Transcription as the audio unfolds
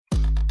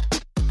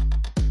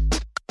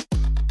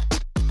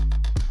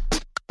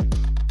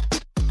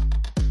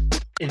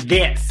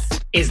This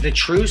is the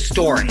true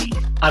story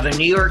of a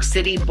New York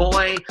City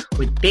boy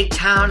with big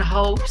town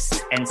hopes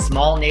and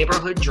small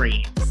neighborhood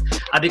dreams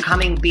of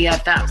becoming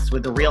BFFs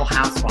with the Real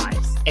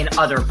Housewives and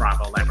other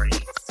Bravo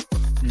celebrities.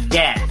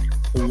 Then,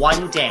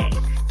 one day,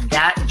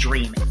 that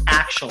dream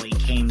actually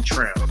came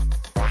true.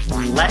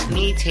 Let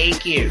me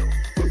take you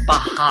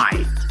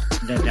behind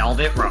the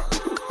velvet rope.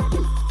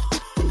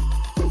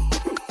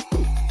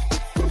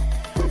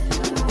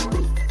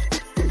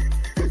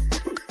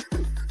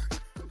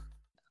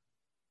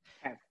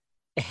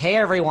 Hey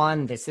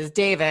everyone, this is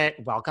David.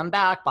 Welcome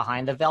back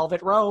behind the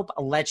velvet rope.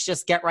 Let's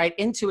just get right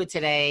into it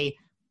today.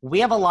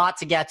 We have a lot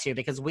to get to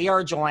because we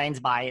are joined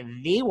by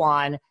the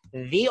one,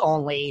 the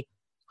only,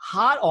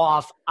 hot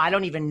off, I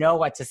don't even know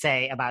what to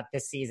say about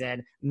this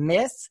season,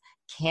 Miss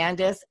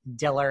Candiace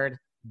Dillard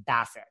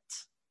Bassett.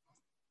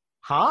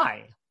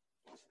 Hi.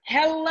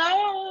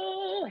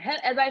 Hello.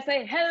 As I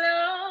say,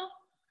 hello,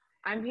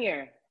 I'm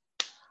here.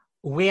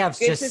 We have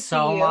just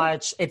so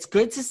much. It's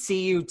good to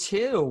see you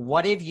too.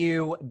 What have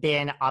you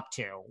been up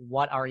to?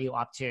 What are you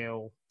up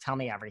to? Tell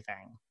me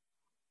everything.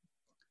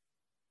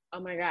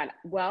 Oh my God.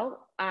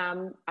 Well,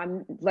 I'm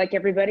like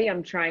everybody,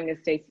 I'm trying to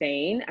stay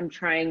sane. I'm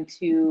trying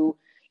to,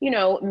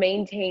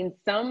 maintain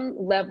some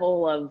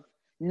level of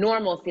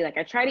normalcy. Like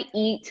I try to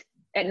eat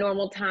at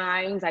normal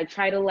times. I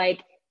try to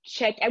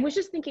check. I was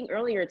just thinking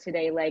earlier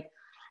today,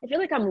 I feel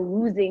like I'm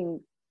losing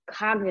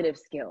cognitive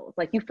skills.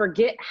 Like you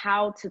forget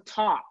how to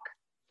talk.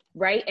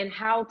 Right? And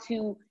how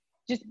to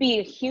just be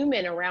a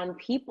human around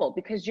people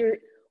because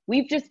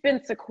we've just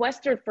been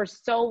sequestered for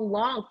so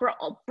long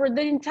for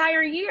the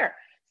entire year.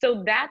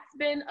 So that's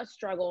been a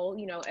struggle,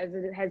 as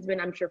it has been,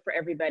 I'm sure, for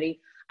everybody.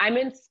 I'm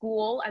in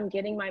school. I'm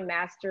getting my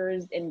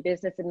master's in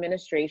business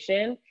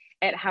administration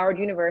at Howard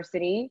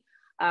University,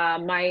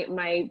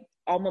 my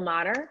alma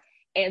mater.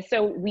 And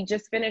so we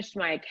just finished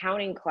my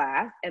accounting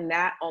class and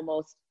that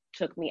almost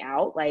took me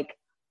out. Like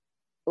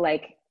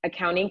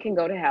accounting can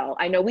go to hell.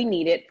 I know we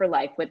need it for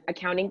life, but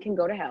accounting can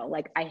go to hell.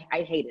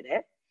 I hated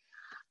it.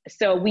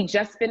 So we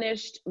just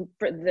finished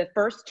for the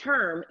first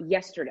term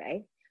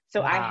yesterday. So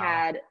wow. I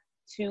had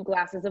 2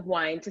 glasses of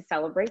wine to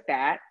celebrate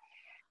that.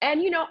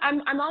 And,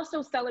 I'm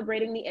also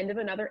celebrating the end of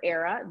another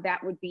era.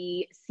 That would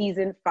be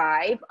season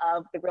 5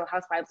 of The Real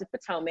Housewives of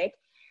Potomac.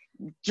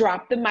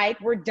 Drop the mic.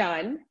 We're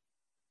done.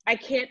 I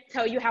can't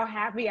tell you how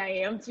happy I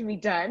am to be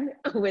done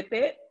with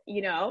it.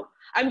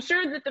 I'm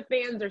sure that the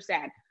fans are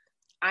sad.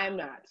 I'm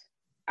not,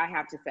 I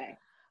have to say.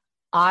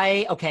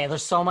 Okay,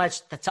 there's so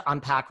much to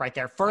unpack right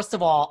there. First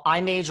of all, I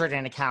majored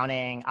in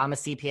accounting. I'm a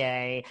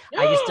CPA.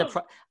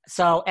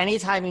 So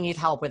anytime you need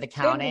help with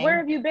accounting. Where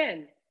have you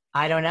been?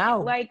 I don't know.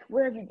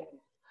 Where have you been?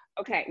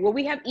 Okay, well,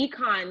 we have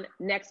econ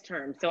next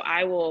term. So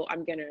I'm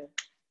going to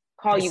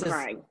call you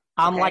crying.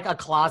 I'm like a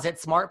closet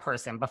smart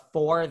person.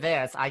 Before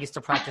this, I used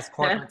to practice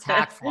corporate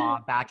tax law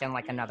back in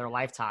another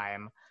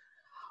lifetime.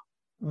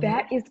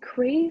 That is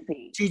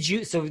crazy.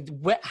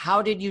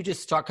 How did you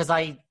just start? Because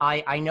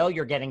I know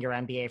you're getting your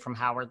MBA from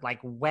Howard.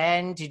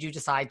 When did you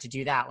decide to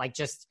do that?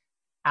 Just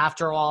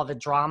after all the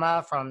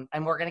drama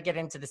and we're going to get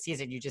into the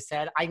season, you just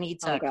said, I need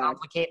to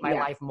complicate my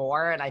life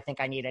more. And I think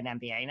I need an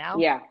MBA now.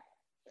 Yeah.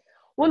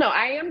 Well, no,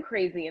 I am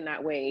crazy in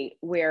that way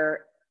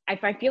where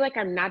if I feel like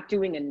I'm not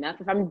doing enough,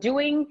 if I'm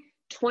doing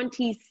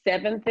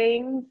 27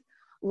 things,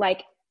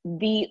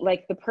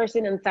 the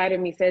person inside of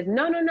me says,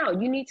 no,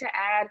 you need to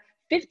add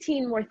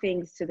 15 more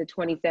things to the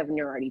 27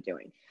 you're already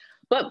doing.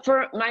 But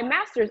for my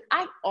master's,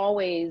 I've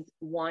always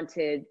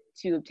wanted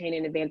to obtain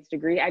an advanced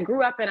degree. I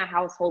grew up in a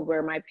household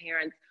where my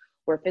parents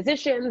were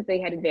physicians. They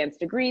had advanced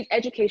degrees.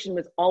 Education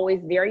was always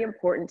very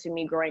important to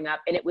me growing up,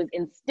 and it was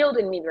instilled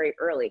in me very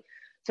early.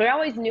 So I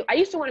always knew, I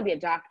used to want to be a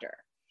doctor.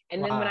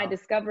 And then when I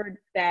discovered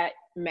that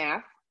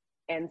math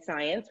and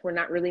science were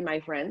not really my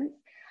friends,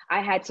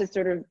 I had to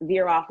sort of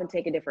veer off and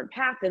take a different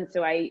path. And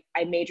so I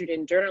majored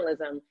in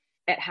journalism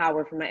at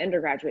Howard for my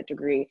undergraduate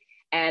degree.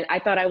 And I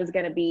thought I was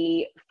going to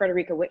be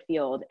Frederica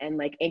Whitfield and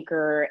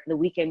anchor the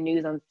weekend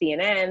news on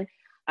CNN.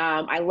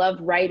 I loved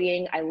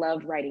writing. I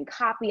loved writing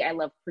copy. I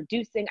loved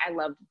producing. I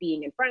loved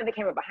being in front of the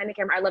camera, behind the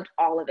camera. I loved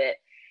all of it.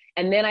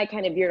 And then I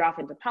kind of veered off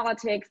into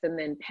politics and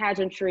then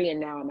pageantry. And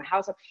now I'm a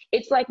housewife.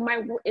 It's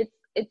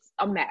it's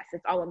a mess.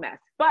 It's all a mess.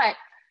 But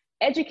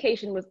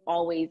education was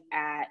always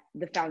at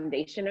the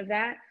foundation of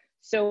that.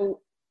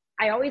 So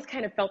I always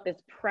kind of felt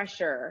this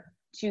pressure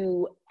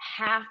to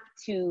have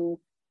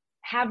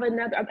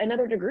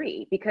another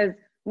degree because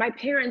my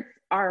parents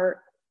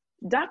are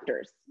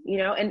doctors,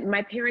 and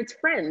my parents'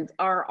 friends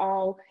are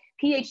all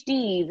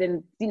PhDs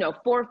and, 4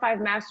 or 5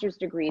 master's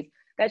degrees.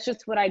 That's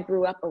just what I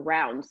grew up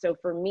around. So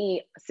for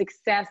me,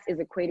 success is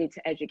equated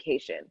to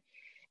education.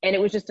 And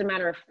it was just a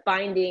matter of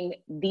finding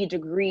the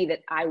degree that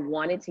I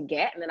wanted to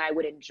get and that I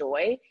would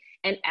enjoy.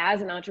 And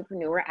as an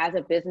entrepreneur, as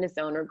a business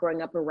owner,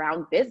 growing up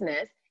around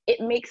business, it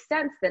makes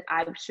sense that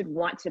I should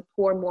want to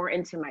pour more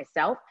into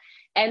myself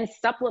and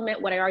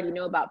supplement what I already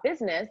know about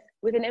business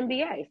with an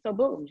MBA. So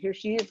boom, here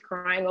she is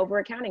crying over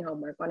accounting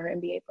homework on her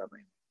MBA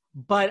program.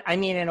 But I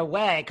mean, in a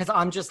way, because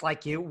I'm just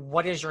like you,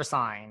 what is your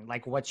sign?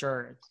 What's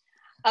your...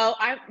 Oh,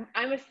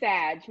 I'm a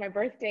Sag. My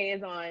birthday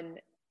is on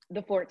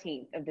the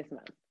 14th of this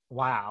month.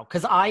 Wow.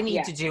 Because I need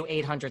Yeah. to do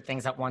 800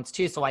 things at once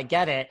too. So I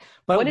get it.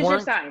 What But is your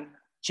weren't sign?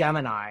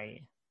 Gemini.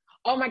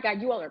 Oh my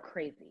God, you all are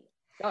crazy.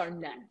 Y'all are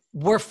nuts.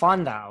 We're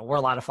fun though. We're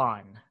a lot of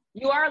fun.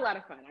 You are a lot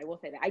of fun. I will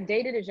say that. I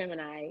dated a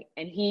Gemini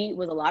and he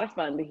was a lot of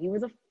fun, but he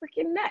was a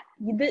freaking nut.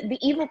 The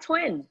evil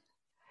twin.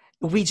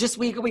 We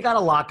got a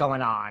lot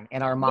going on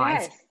in our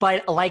minds. Yes.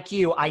 But like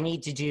you, I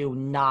need to do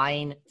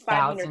 500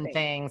 9,000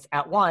 things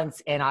at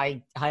once. And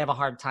I have a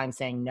hard time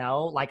saying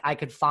no. Like I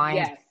could find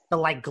Yes. the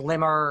like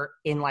glimmer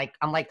in like,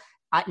 I'm like,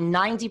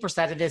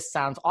 90% of this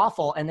sounds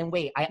awful. And then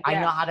wait, I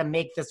know how to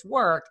make this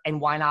work. And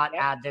why not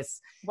add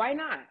this? Why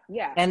not?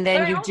 Yeah. And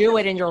then you do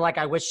it and you're like,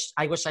 I wish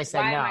I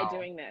said why no. am I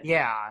doing this?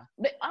 Yeah.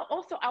 But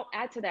also, I'll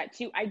add to that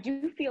too. I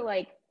do feel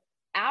like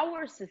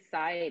our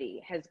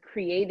society has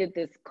created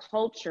this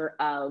culture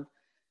of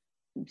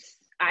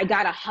I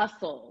gotta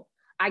hustle.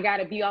 I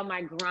gotta be on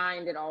my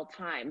grind at all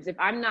times. If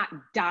I'm not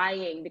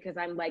dying because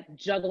I'm like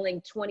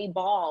juggling 20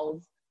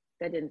 balls,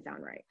 that didn't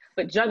sound right,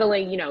 but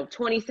juggling,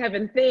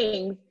 27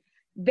 things,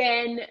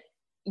 then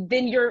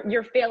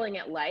you're failing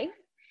at life.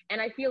 And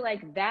I feel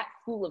like that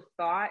school of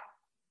thought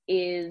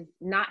is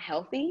not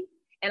healthy.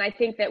 And I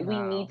think that we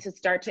need to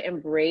start to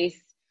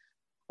embrace,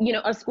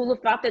 a school of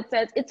thought that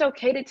says it's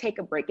okay to take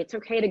a break. It's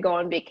okay to go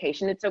on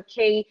vacation. It's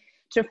okay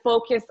to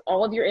focus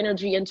all of your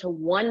energy into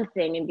one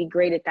thing and be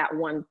great at that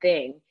one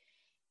thing.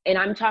 And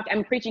I'm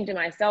preaching to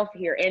myself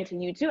here and to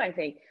you too, I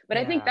think. But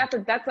I think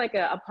that's like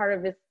a part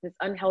of this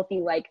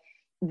unhealthy, like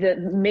the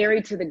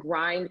married to the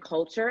grind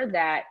culture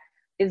that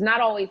is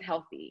not always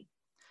healthy.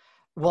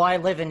 Well, I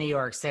live in New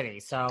York City,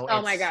 so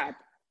oh my God.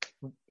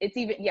 It's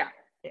even,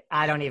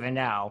 I don't even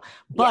know.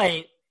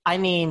 But I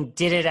mean,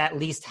 did it at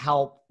least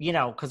help,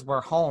 because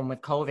we're home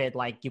with COVID,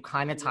 like you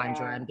kind of timed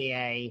your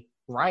MBA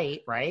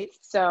right?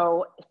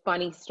 So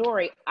funny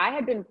story. I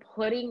had been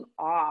putting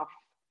off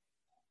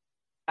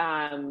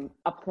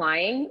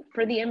applying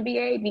for the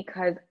MBA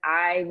because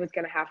I was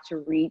going to have to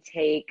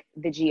retake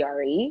the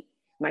GRE.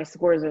 My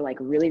scores are like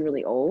really,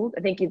 really old.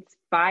 I think it's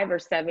 5 or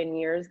 7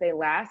 years they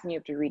last and you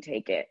have to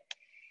retake it.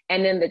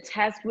 And then the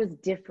test was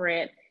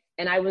different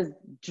and I was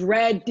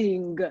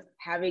dreading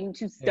having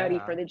to study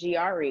for the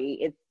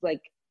GRE. It's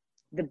like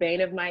the bane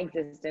of my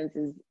existence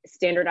is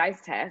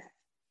standardized tests.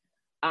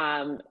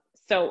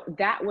 So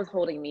that was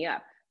holding me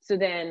up. So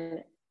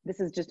then this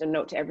is just a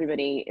note to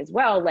everybody as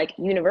well. Like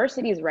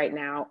universities right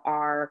now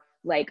are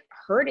like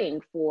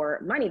hurting for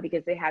money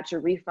because they had to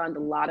refund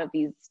a lot of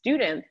these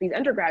students, these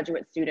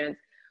undergraduate students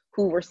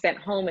who were sent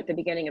home at the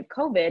beginning of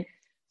COVID.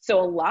 So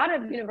a lot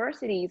of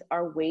universities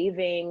are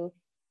waiving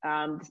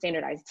the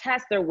standardized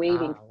tests. They're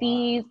waiving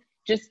fees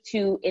just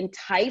to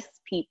entice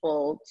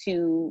people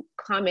to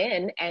come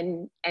in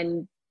and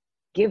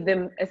give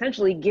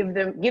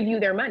you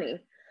their money.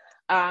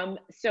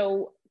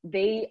 So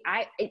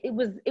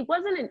it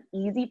wasn't an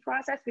easy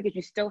process because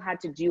you still had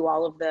to do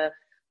all of the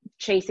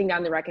chasing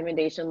down the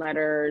recommendation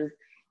letters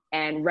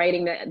and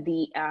writing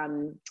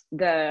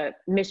the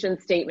mission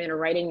statement or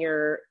writing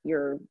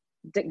your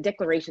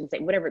declaration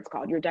statement, whatever it's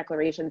called. Your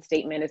declaration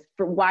statement is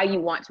for why you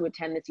want to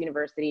attend this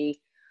university.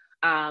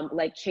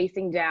 Like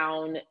chasing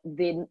down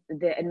the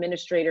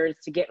administrators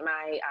to get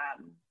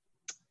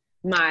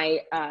my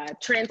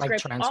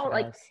transcript,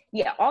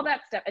 all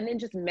that stuff. And then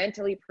just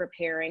mentally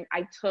preparing.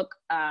 I took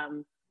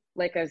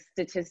like a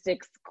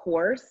statistics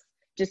course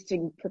just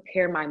to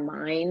prepare my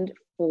mind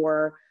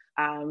for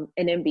an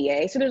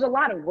MBA. So there's a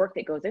lot of work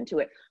that goes into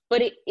it,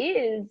 but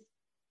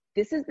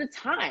this is the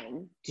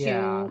time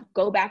to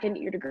go back and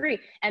get your degree.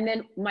 And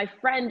then my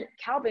friend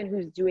Calvin,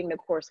 who's doing the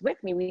course with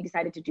me, we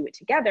decided to do it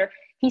together.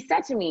 He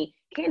said to me,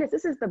 Candace,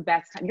 this is the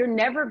best time. You're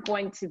never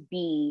going to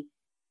be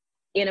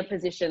in a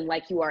position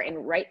like you are in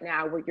right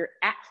now where you're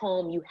at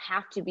home, you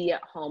have to be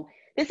at home.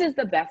 This is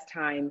the best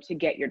time to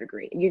get your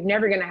degree. You're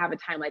never going to have a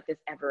time like this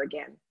ever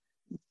again.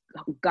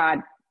 God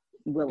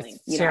willing.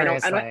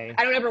 I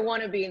don't ever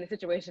want to be in the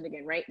situation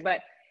again, right? But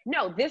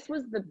no, this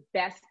was the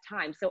best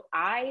time. So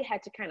I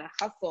had to kind of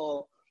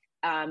hustle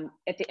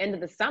at the end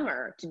of the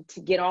summer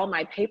to get all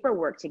my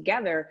paperwork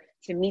together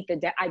to meet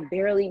I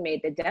barely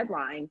made the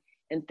deadline.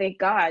 And thank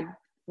God,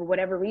 for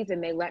whatever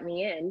reason, they let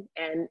me in.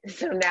 And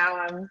so now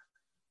I'm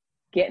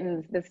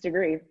getting this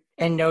degree.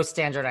 And no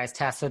standardized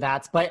tests.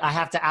 But I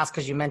have to ask,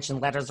 because you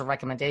mentioned letters of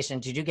recommendation.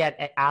 Did you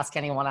ask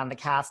anyone on the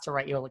cast to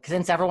write you?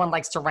 Since everyone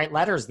likes to write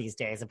letters these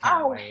days,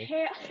 apparently. Oh,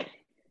 hell.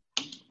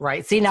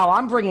 Right. See, now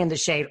I'm bringing the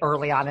shade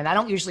early on, and I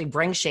don't usually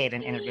bring shade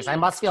in interviews. I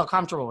must feel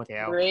comfortable with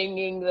you.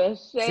 Bringing the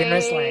shade.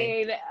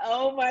 Seriously.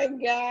 Oh my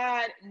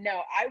God.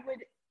 No,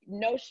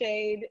 no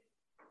shade.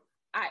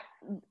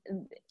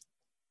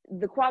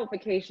 The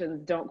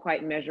qualifications don't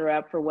quite measure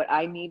up for what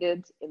I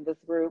needed in this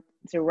group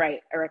to write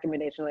a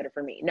recommendation letter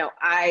for me. No,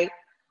 I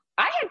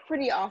had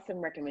pretty awesome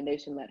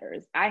recommendation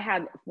letters. I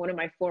had one of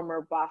my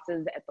former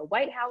bosses at the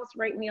White House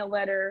write me a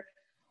letter.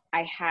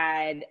 I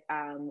had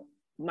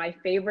my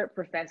favorite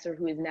professor,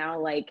 who is now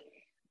like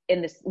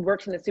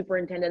works in the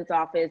superintendent's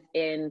office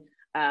in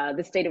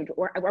the state of,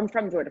 I'm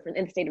from Georgia,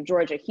 in the state of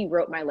Georgia. He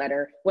wrote my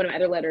letter. One of my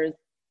other letters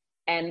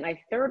And my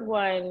third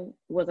one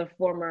was a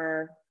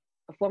former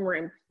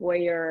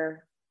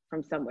employer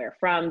from somewhere.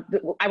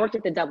 I worked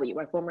at the W,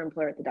 my former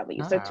employer at the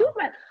W. Oh. So two of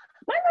my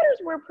letters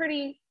were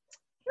pretty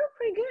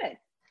good.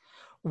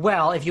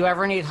 Well, if you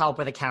ever need help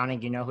with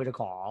accounting, you know who to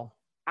call.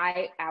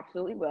 I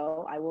absolutely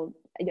will. I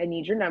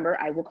need your number.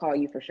 I will call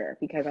you for sure,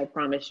 because I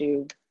promise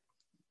you,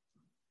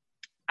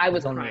 I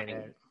was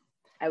crying.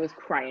 I was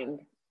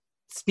crying.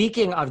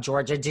 Speaking of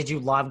Georgia, did you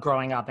love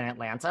growing up in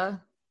Atlanta?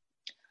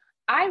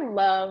 I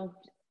love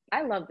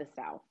the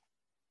South.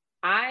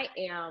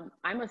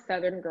 I'm a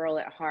Southern girl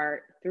at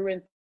heart, through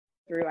and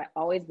through. I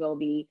always will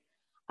be.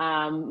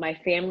 My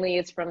family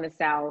is from the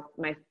South.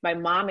 My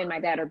mom and my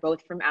dad are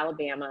both from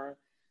Alabama.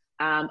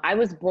 I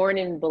was born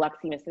in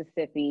Biloxi,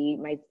 Mississippi.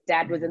 My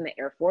dad was in the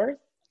Air Force.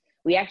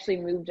 We actually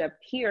moved up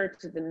here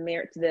to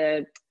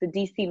the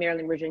DC,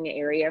 Maryland, Virginia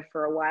area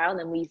for a while. And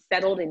then we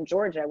settled in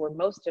Georgia, where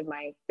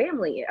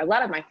a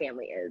lot of my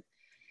family is.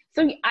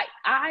 So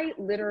I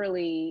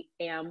literally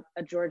am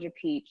a Georgia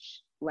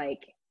peach,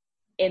 like,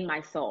 in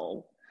my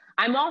soul.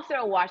 I'm also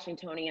a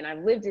Washingtonian.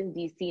 I've lived in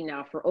DC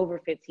now for over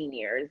 15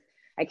 years.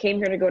 I came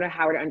here to go to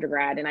Howard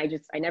undergrad, and I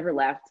never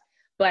left.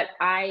 But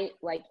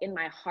in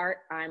my heart,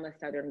 I'm a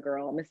Southern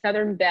girl. I'm a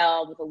Southern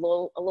belle with a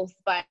little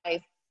spice,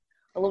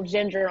 a little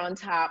ginger on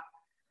top.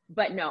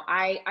 But no,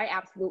 I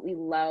absolutely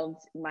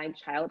loved my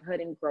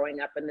childhood and growing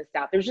up in the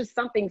South. There's just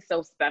something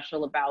so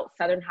special about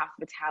Southern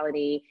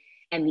hospitality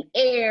and the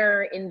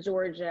air in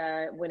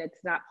Georgia when it's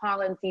not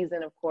pollen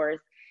season, of course,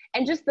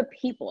 and just the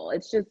people.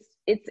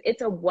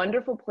 It's a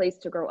wonderful place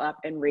to grow up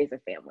and raise a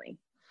family.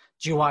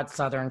 Do you watch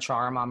Southern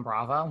Charm on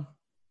Bravo?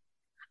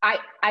 I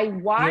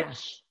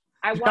watch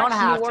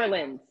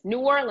New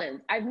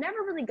Orleans. I've never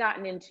really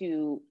gotten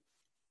into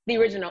the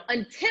original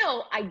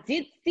until I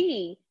did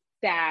see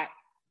that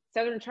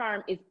Southern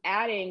Charm is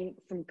adding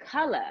some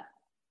color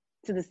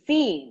to the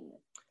scene,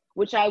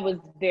 which I was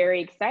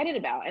very excited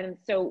about. And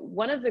so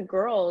one of the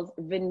girls,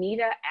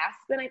 Vanita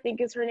Aspen, I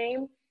think is her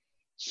name,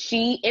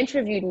 she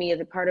interviewed me as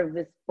a part of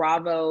this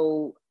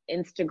Bravo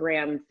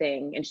Instagram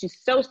thing. And she's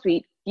so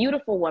sweet,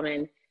 beautiful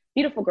woman,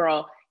 beautiful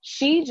girl.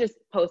 She just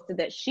posted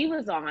that she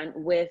was on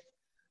with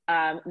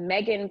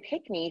Megan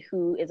Pickney,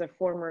 who is a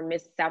former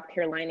Miss South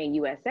Carolina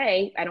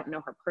USA. I don't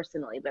know her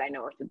personally, but I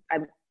know her.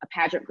 I'm a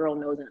pageant girl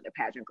knows another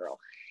pageant girl.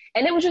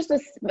 And it was just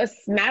a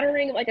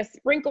smattering, like a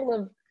sprinkle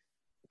of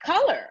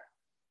color.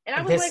 And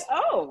I was like,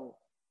 oh.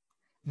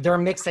 They're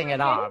mixing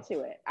it up.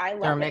 Into it. I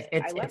love it.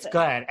 It's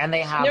good. And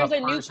they have There's a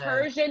new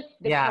Persian,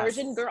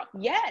 Persian girl.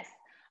 Yes.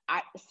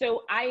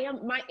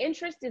 My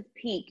interest is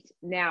peaked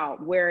now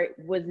where it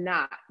was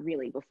not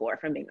really before, if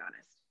I'm being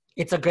honest.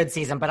 It's a good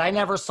season, but I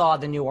never saw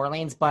the New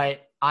Orleans,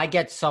 but I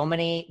get so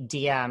many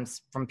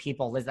DMs from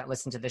people that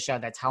listen to the show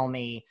that tell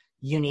me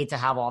you need to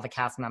have all the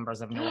cast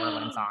members of New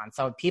Orleans on.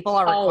 So people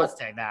are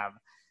requesting them.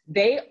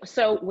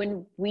 So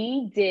when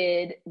we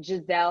did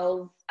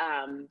Giselle's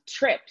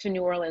trip to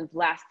New Orleans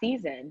last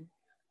season,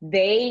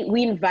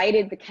 we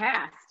invited the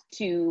cast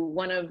to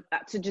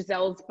to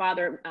Giselle's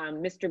father,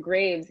 Mr.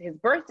 Graves, his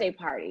birthday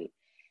party.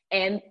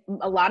 And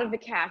a lot of the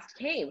cast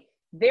came.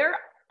 They're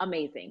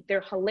amazing.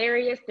 They're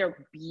hilarious.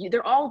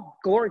 They're all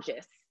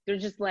gorgeous. They're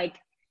just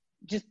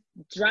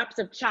drops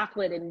of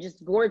chocolate and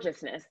just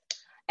gorgeousness.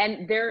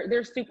 And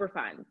they're super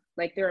fun.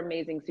 Like, they're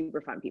amazing,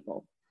 super fun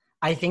people.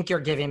 I think you're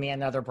giving me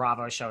another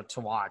Bravo show to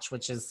watch,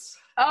 which is...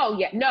 Oh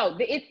yeah, no,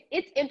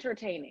 it's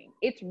entertaining.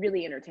 It's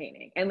really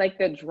entertaining. And like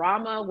the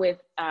drama with,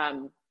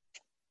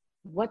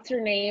 what's her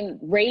name?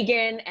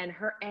 Reagan and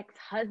her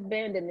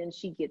ex-husband. And then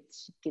she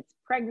gets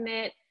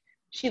pregnant.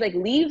 She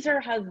leaves her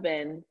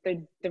husband,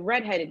 the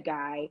redheaded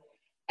guy,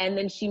 and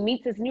then she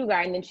meets this new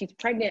guy, and then she's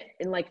pregnant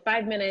in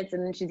 5 minutes,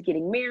 and then she's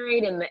getting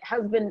married, and the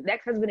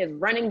ex-husband is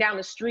running down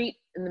the street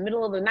in the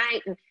middle of the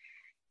night. And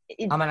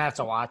I'm gonna have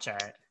to watch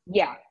it.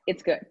 Yeah,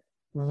 it's good.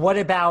 What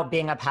about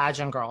being a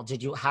pageant girl?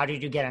 How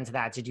did you get into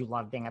that? Did you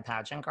love being a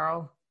pageant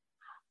girl?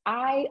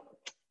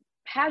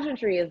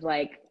 Pageantry is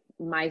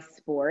my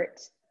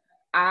sport.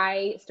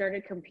 I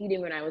started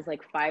competing when I was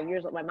 5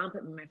 years old. My mom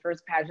put me in my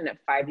first pageant at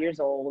 5 years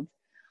old.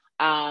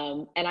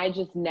 And I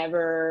just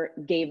never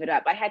gave it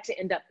up. I had to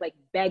end up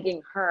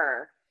begging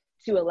her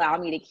to allow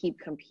me to keep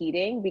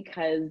competing,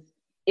 because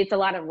it's a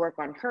lot of work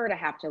on her to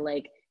have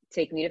to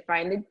take me to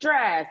find the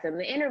dress and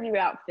the interview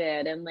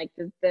outfit and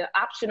the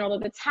optional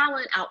of the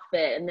talent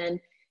outfit. And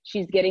then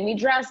she's getting me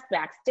dressed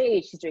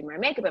backstage. She's doing my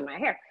makeup and my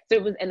hair.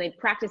 So and then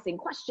practicing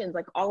questions,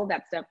 all of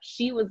that stuff.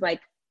 She was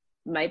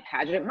my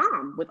pageant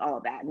mom with all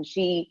of that. And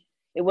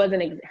it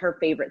wasn't her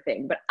favorite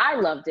thing, but I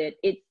loved it.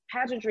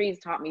 Pageantry has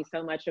taught me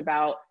so much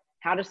about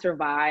how to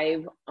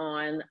survive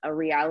on a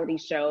reality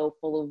show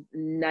full of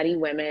nutty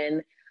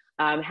women,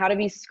 how to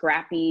be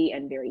scrappy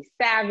and very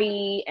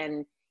savvy,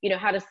 and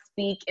how to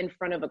speak in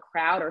front of a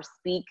crowd or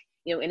speak,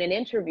 in an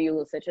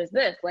interview such as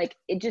this.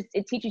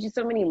 It teaches you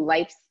so many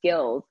life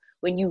skills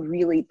when you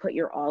really put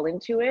your all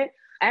into it.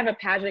 I have a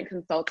pageant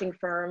consulting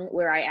firm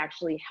where I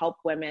actually help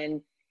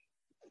women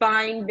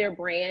find their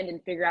brand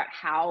and figure out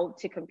how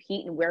to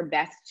compete and where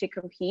best to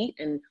compete.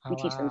 And we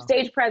teach them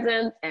stage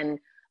presence and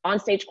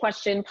on-stage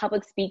question,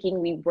 public speaking.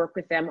 We work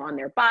with them on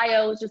their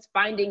bios, just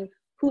finding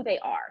who they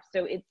are.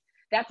 So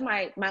that's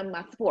my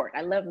sport.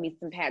 I love me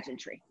some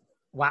pageantry.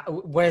 Wow.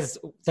 Was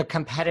the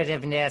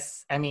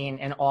competitiveness, I mean,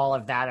 and all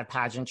of that of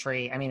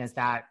pageantry, I mean, is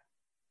that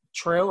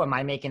true? Am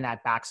I making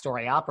that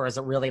backstory up, or is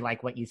it really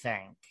like what you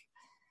think?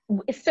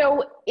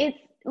 So it's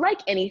like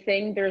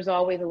anything, there's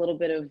always a little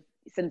bit of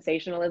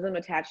sensationalism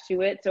attached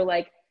to it. So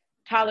like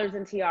Toddlers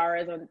and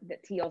Tiaras on the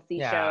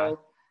TLC show,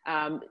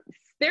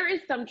 there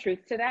is some truth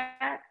to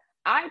that.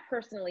 I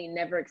personally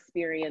never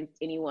experienced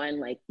anyone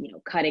like,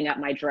 cutting up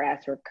my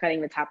dress or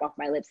cutting the top off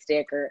my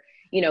lipstick or,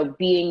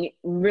 being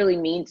really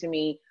mean to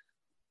me.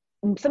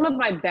 Some of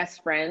my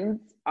best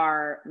friends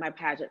are my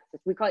pageant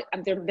sisters. We call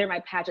it, they're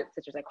my pageant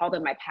sisters. I call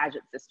them my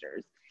pageant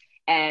sisters.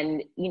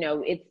 And,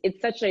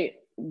 it's such a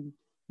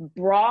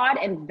broad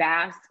and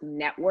vast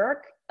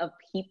network of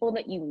people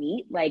that you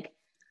meet. Like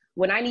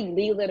when I need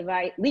legal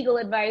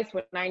advice,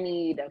 when I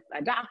need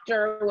a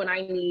doctor, when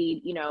I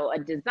need, a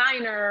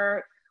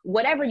designer,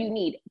 whatever you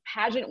need,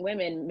 pageant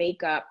women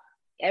make up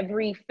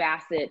every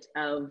facet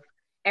of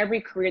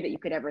every career that you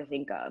could ever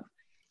think of.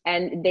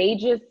 And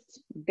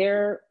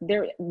they're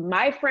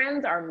my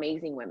friends are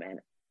amazing women.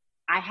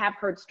 I have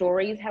heard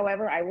stories,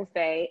 however, I will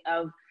say,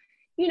 of,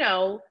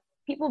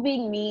 people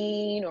being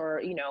mean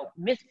or,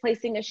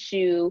 misplacing a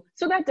shoe.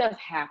 So that does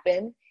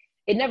happen.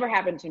 It never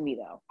happened to me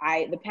though.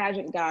 The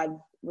pageant gods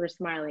were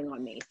smiling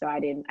on me. So I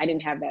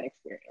didn't have that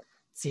experience.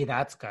 See,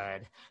 that's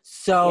good.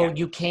 So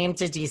you came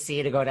to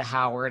DC to go to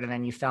Howard, and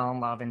then you fell in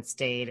love and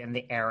stayed in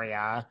the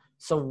area.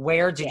 So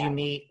where did you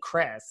meet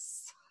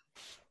Chris?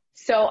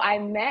 So I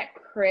met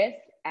Chris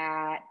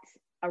at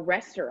a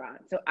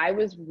restaurant. So I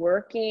was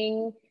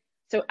working.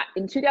 So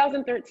in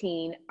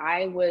 2013,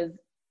 I was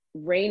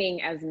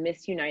reigning as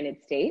Miss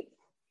United States,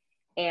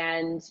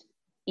 and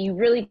you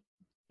really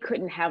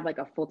couldn't have like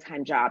a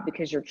full-time job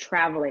because you're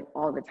traveling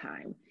all the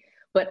time.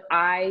 But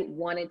I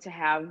wanted to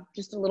have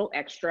just a little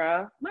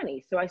extra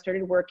money. So I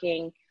started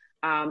working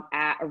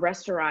at a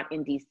restaurant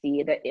in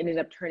DC that ended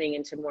up turning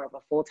into more of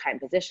a full-time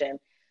position.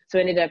 So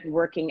I ended up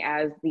working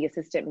as the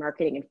assistant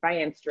marketing and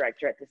finance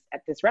director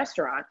at this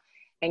restaurant.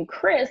 And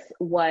Chris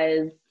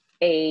was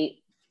a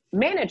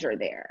manager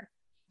there.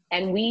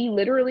 And we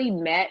literally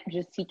met,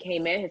 he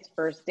came in his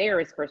first day or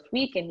his first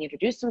week, and he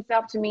introduced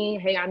himself to me.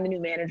 Hey, I'm the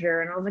new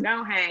manager. And I was like,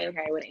 oh, hey,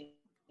 okay,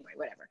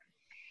 whatever.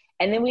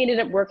 And then we ended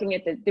up working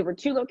there were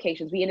two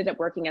locations. We ended up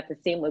working at the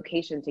same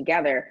location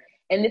together.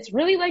 And it's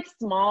really like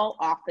small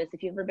office.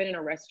 If you've ever been in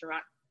a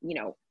restaurant,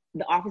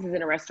 the offices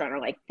in a restaurant are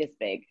like this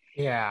big.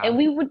 Yeah. And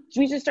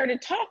we just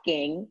started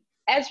talking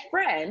as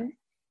friends.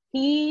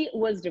 He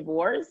was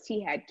divorced.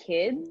 He had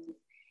kids.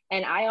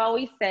 And I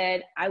always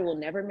said, I will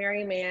never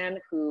marry a man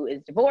who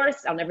is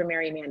divorced. I'll never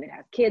marry a man that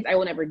has kids. I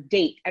will never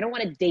date. I don't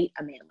want to date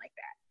a man like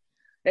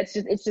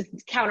that. It's just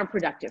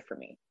counterproductive for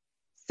me.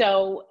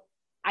 So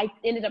I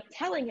ended up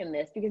telling him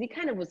this because he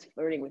kind of was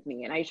flirting with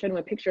me. And I showed him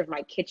a picture of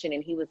my kitchen,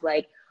 and he was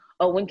like,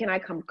 oh, when can I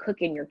come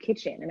cook in your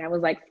kitchen? And I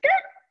was like,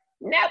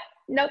 skirt,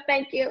 no,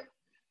 thank you.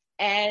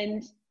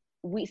 And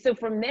so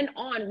from then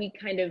on, we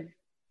kind of,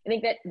 I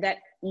think that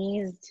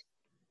eased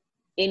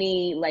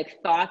any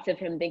like thoughts of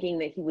him thinking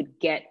that he would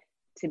get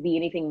to be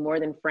anything more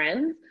than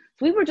friends.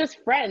 So we were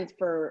just friends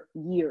for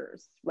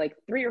years, like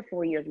 3 or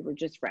 4 years, we were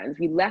just friends.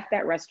 We left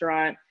that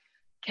restaurant,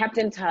 kept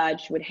in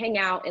touch, would hang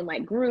out in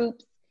like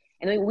groups.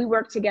 And then we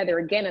worked together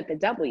again at the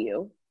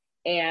W,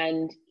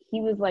 and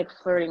he was like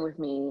flirting with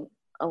me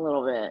a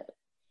little bit.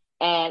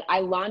 And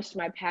I launched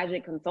my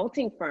pageant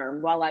consulting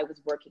firm while I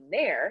was working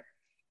there.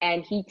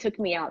 And he took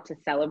me out to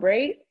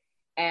celebrate,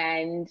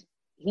 and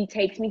he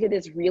takes me to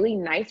this really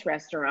nice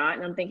restaurant.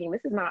 And I'm thinking,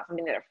 this is not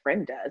something that a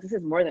friend does. This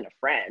is more than a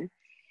friend.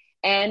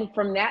 And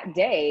from that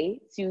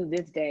day to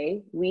this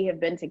day, we have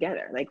been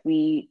together. Like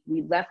we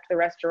left the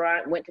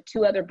restaurant, went to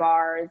 2 other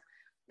bars,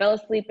 fell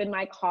asleep in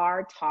my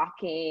car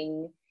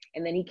talking.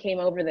 And then he came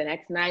over the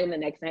next night, and the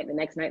next night, the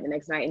next night, the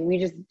next night. And we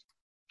just.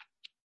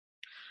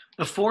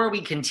 Before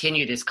we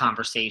continue this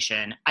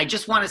conversation, I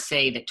just want to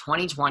say that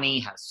 2020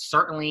 has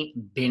certainly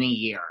been a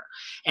year.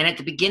 And at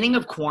the beginning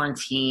of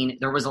quarantine,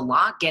 there was a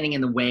lot getting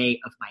in the way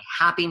of my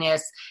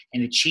happiness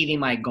and achieving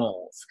my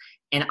goals.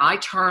 And I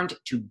turned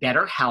to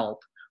BetterHelp,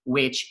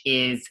 which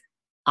is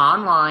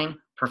online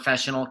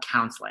professional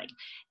counseling.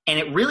 And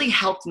it really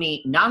helped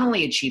me not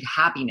only achieve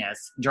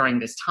happiness during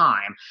this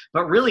time,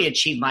 but really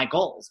achieve my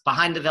goals.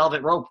 Behind the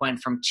Velvet Rope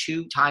went from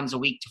 2 times a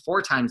week to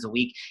 4 times a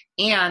week.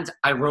 And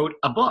I wrote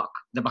a book,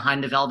 the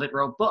Behind the Velvet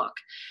Rope book.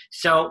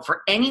 So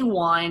for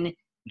anyone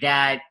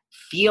that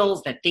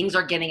feels that things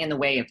are getting in the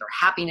way of their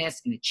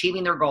happiness and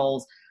achieving their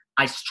goals,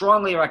 I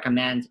strongly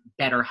recommend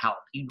BetterHelp.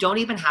 You don't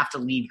even have to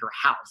leave your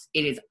house.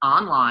 It is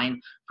online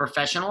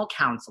professional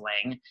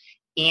counseling.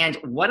 And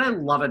what I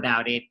love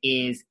about it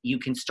is you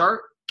can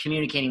start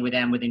communicating with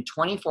them within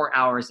 24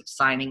 hours of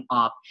signing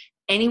up.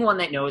 Anyone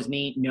that knows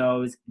me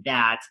knows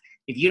that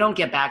if you don't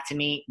get back to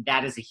me,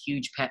 that is a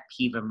huge pet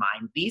peeve of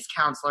mine. These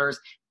counselors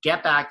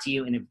get back to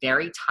you in a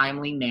very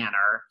timely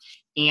manner.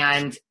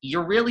 and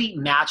you're really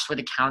matched with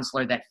a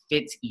counselor that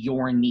fits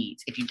your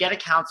needs. If you get a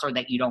counselor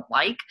that you don't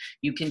like,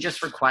 you can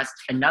just request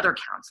another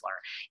counselor.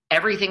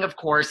 Everything, of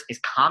course, is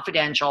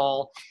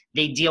confidential.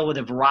 They deal with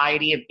a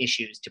variety of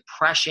issues: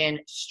 depression,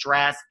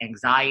 stress,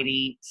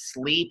 anxiety,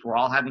 sleep. We're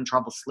all having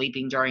trouble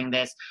sleeping during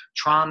this.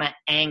 Trauma,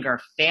 anger,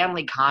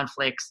 family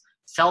conflicts,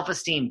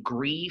 self-esteem,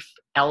 grief,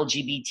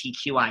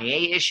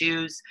 LGBTQIA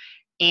issues.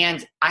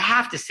 And I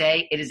have to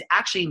say, it is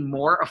actually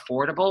more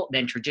affordable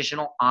than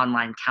traditional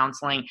online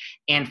counseling,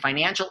 and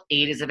financial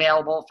aid is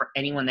available for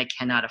anyone that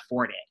cannot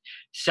afford it.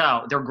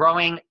 So they're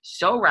growing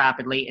so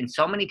rapidly, and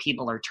so many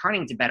people are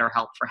turning to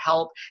BetterHelp for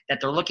help that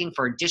they're looking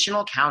for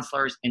additional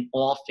counselors in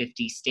all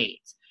 50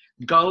 states.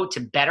 Go to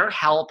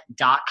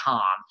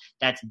betterhelp.com.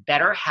 That's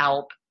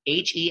BetterHelp,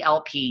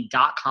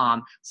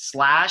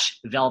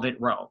 HELP.com/velvet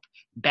rope.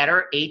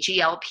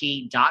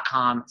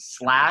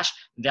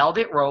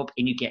 betterhelp.com/velvet rope,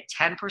 and you get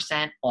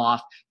 10%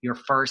 off your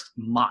first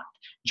month.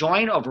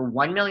 Join over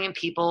 1 million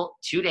people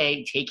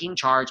today taking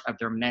charge of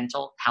their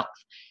mental health.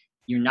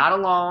 You're not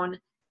alone.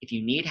 If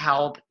you need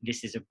help,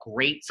 this is a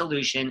great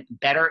solution.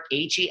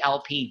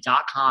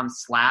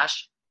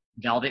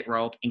 betterhelp.com/velvet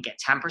rope and get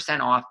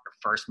 10% off your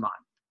first month.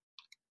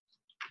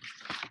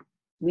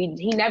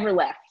 He never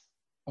left.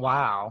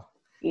 Wow.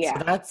 Yeah.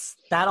 So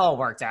that all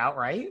worked out,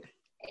 right?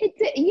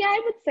 Yeah,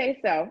 I would say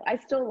so. I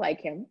still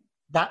like him.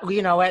 That,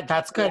 you know what?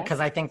 That's good,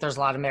 because I think there's a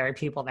lot of married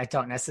people that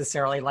don't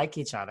necessarily like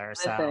each other.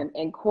 So. Listen,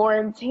 and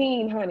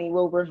quarantine, honey,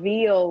 will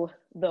reveal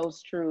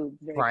those truths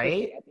very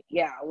right? quickly.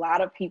 Yeah, a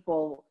lot of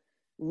people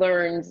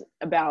learned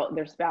about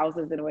their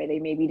spouses in a way they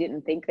maybe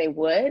didn't think they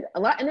would.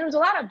 And there was a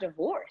lot of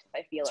divorce,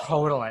 I feel like.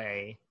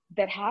 Totally.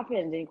 That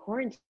happened in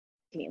quarantine.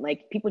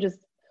 Like, people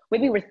just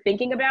maybe were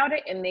thinking about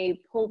it and they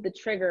pulled the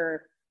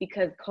trigger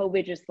because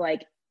COVID just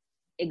like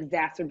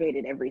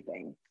exacerbated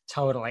everything.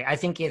 Totally. I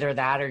think either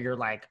that or you're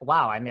like,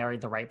 wow, I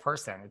married the right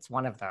person. It's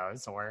one of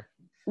those. Or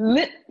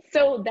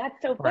so that's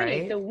so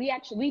funny. Right? So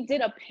we did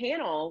a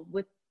panel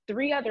with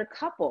 3 other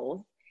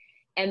couples,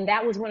 and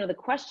that was one of the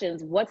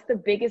questions: what's the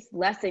biggest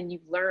lesson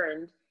you've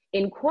learned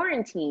in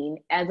quarantine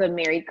as a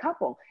married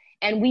couple?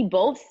 And we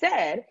both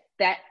said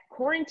that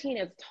quarantine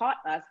has taught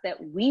us that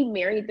we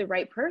married the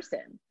right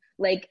person.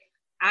 Like,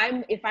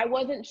 if I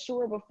wasn't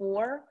sure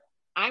before,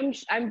 I'm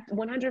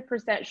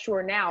 100%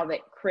 sure now that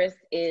Chris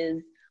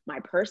is my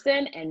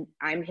person and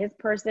I'm his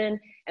person.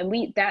 And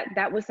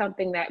that was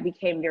something that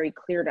became very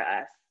clear to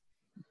us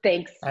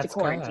thanks to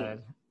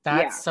quarantine.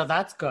 Good. So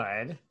that's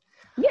good.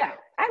 Yeah,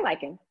 I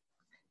like him.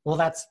 Well,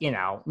 that's,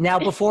 now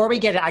before we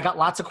get it, I got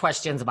lots of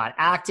questions about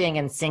acting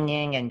and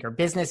singing and your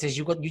businesses.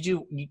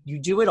 You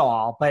do it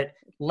all, but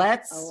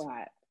let's,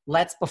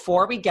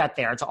 before we get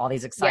there to all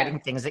these exciting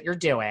things that you're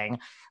doing,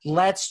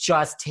 let's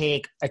just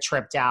take a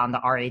trip down the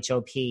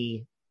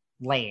RHOP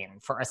lane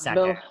for a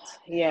second.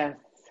 Yeah.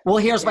 Well,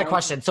 here's my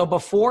question. So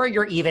before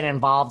you're even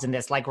involved in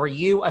this, like, were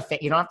you a fan?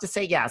 You don't have to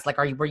say yes. Like,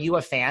 were you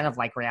a fan of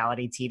like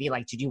reality TV?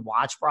 Like, did you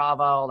watch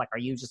Bravo? Like, are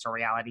you just a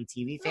reality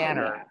TV fan?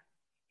 No,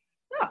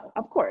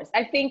 of course.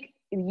 I think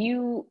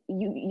you'd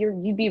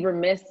be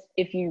remiss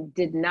if you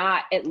did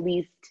not at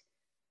least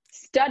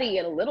study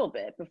it a little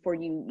bit before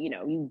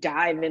you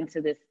dive into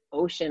this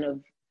ocean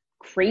of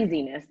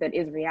craziness that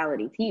is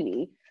reality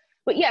TV.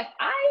 But yes,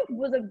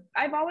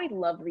 I've always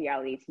loved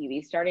reality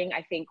TV, starting,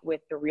 I think,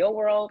 with The Real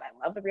World. I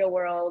love The Real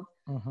World.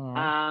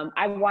 Mm-hmm.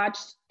 I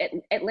watched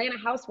Atlanta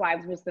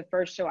Housewives was the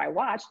first show I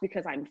watched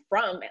because I'm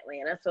from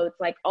Atlanta. So it's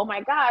like, oh my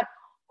God,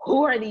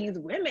 who are these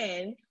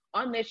women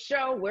on this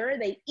show? Where are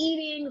they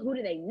eating? Who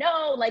do they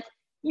know? Like,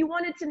 you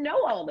wanted to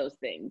know all those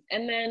things.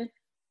 And then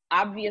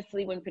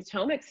obviously when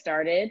Potomac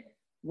started,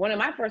 one of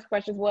my first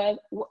questions was,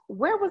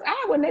 where was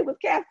I when they was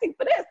casting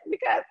for this?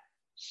 Because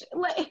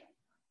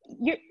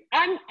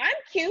I'm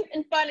cute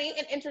and funny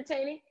and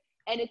entertaining.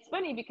 And it's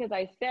funny because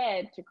I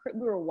said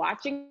we were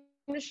watching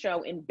the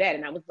show in bed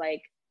and I was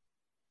like,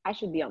 I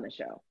should be on the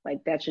show.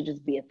 Like, that should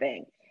just be a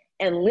thing.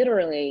 And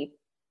literally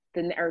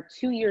 2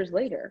 years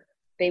later,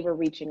 they were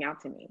reaching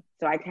out to me.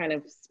 So I kind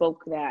of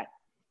spoke that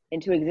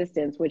into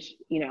existence, which,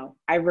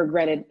 I've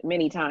regretted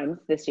many times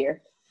this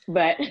year,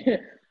 but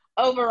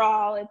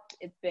overall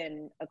it's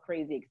been a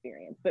crazy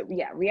experience. But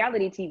yeah,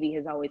 reality TV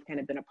has always kind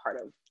of been a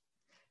part of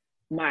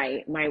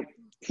my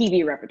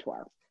TV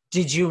repertoire.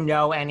 Did you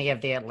know any of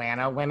the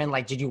Atlanta women?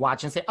 Like, did you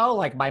watch and say,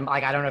 oh, I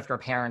don't know if your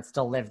parents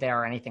still live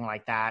there or anything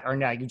like that? Or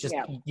no, you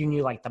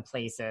knew like the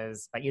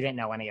places, but you didn't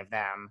know any of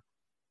them.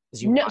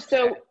 No,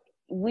 so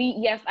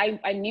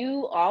I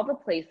knew all the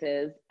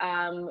places.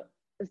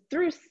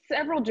 Through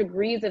several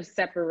degrees of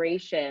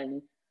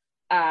separation,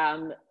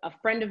 a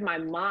friend of my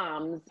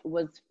mom's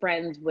was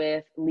friends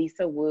with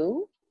Lisa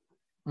Wu.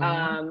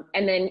 Mm-hmm.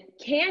 And then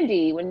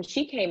Candy, when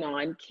she came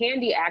on,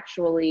 Candy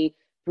actually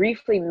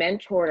briefly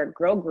mentored a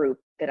girl group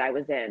that I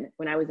was in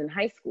when I was in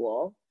high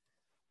school.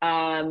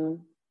 And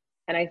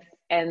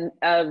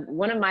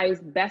one of my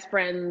best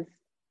friend's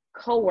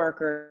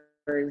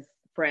coworkers'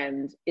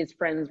 friend is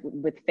friends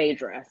with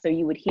Phaedra. So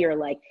you would hear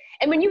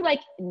and when you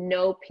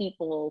know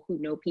people who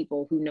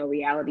know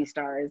reality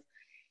stars,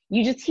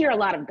 you just hear a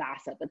lot of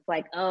gossip. It's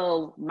like,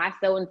 oh, my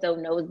so-and-so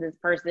knows this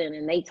person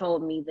and they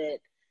told me that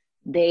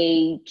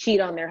they cheat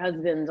on their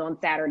husbands on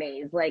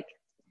Saturdays. Like,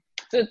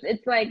 so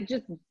it's like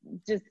just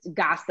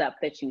gossip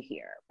that you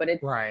hear, but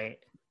it's right.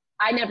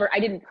 I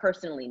didn't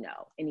personally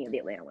know any of the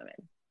Atlanta women.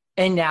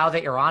 And now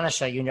that you're on a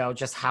show, you know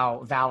just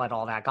how valid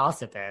all that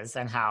gossip is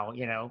and how,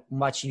 you know,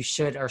 much you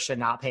should or should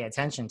not pay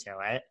attention to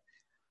it.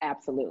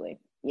 Absolutely.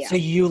 Yeah. So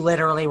you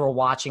literally were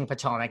watching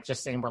Potomac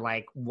just and were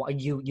like,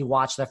 you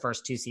watched the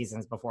first 2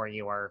 seasons before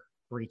you were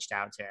reached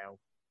out to.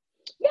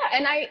 Yeah.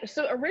 And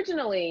so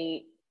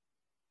originally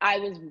I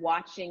was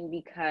watching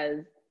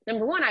because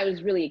number one, I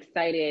was really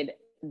excited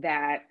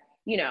that,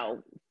 you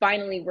know,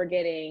 finally we're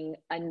getting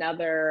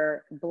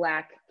another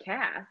Black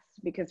cast,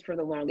 because for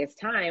the longest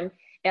time,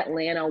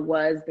 Atlanta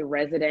was the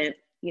resident,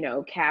 you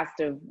know, cast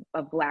of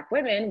Black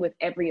women, with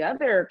every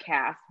other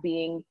cast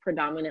being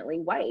predominantly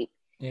white.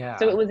 Yeah.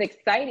 So it was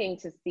exciting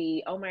to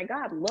see, oh my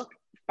God, look,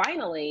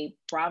 finally,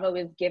 Bravo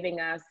is giving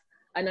us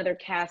another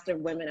cast of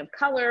women of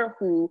color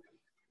who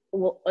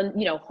will,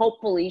 you know,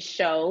 hopefully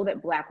show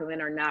that Black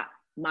women are not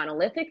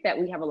monolithic, that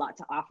we have a lot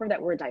to offer,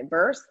 that we're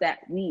diverse, that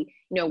we,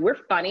 you know, we're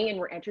funny and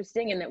we're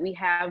interesting, and that we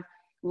have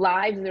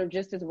lives that are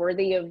just as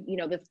worthy of, you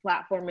know, this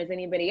platform as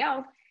anybody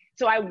else.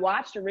 So I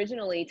watched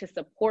originally to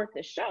support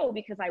the show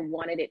because I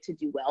wanted it to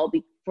do well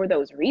for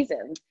those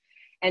reasons.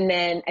 And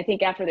then I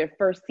think after their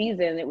first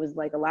season, it was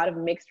like a lot of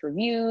mixed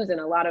reviews, and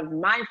a lot of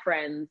my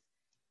friends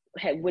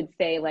would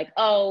say like,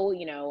 oh,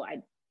 you know,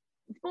 it's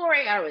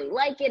boring. I don't really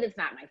like it. It's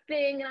not my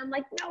thing. And I'm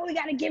like, no, we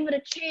got to give it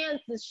a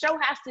chance. This show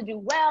has to do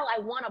well. I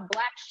want a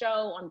Black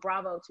show on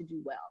Bravo to do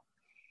well.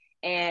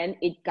 And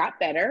it got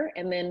better.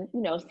 And then,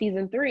 you know,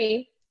 season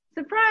 3,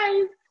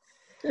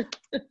 surprise.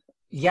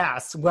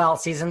 Yes. Well,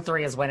 season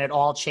 3 is when it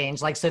all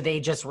changed. Like, so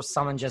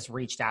someone just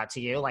reached out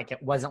to you. Like,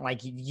 it wasn't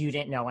like you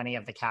didn't know any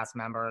of the cast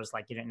members.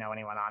 Like, you didn't know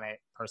anyone on it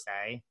per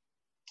se.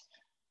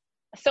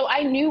 So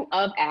I knew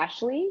of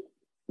Ashley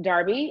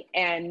Darby,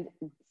 and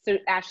so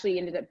Ashley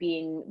ended up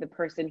being the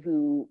person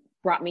who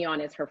brought me on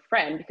as her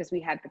friend because we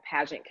had the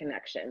pageant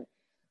connection.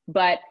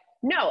 But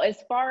no, as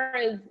far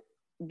as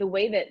the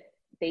way that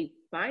they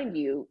find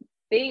you,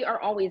 they are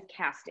always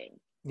casting.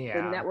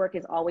 Yeah. The network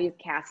is always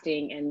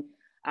casting and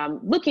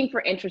looking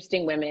for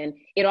interesting women.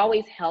 It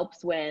always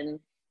helps when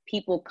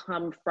people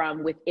come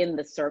from within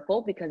the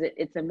circle because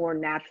it's a more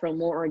natural,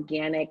 more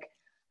organic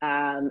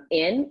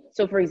in.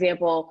 So for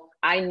example,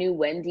 I knew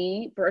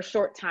Wendy for a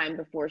short time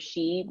before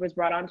she was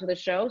brought onto the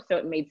show. So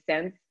it made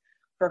sense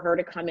for her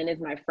to come in as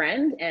my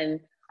friend. And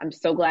I'm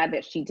so glad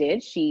that she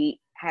did. She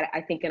had,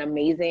 I think, an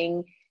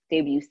amazing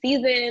debut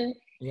season.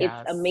 Yes.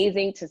 It's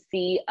amazing to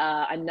see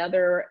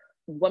another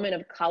woman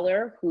of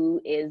color who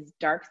is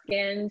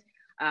dark-skinned,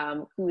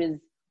 who is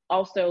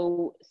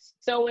also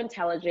so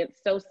intelligent,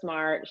 so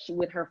smart,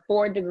 with her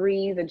 4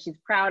 degrees, and she's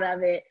proud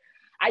of it.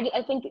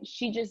 I think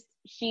she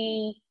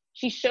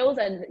shows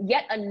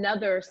yet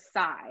another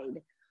side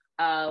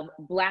of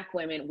Black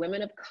women,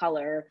 women of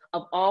color,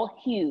 of all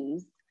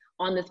hues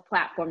on this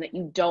platform that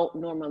you don't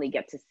normally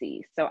get to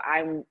see. So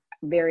I'm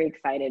very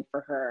excited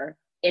for her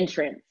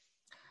entrance.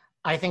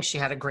 I think she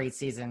had a great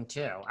season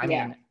too. I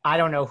mean, I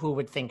don't know who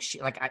would think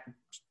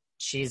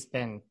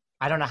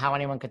I don't know how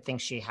anyone could think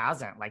she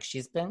hasn't. Like,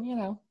 she's been, you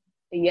know.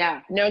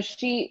 Yeah, no,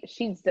 she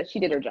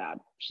did her job.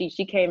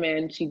 She came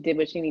in, she did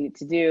what she needed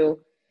to do.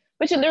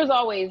 But there's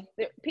always,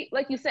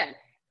 like you said,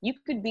 you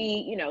could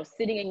be, you know,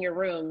 sitting in your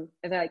room,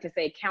 as I like to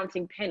say,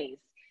 counting pennies,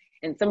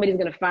 and somebody's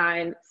going to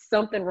find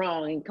something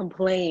wrong and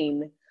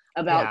complain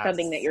about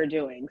something that you're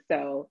doing.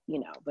 So, you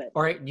know, but.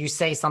 Or you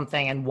say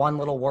something and one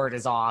little word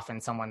is off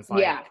and someone's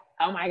like, yeah,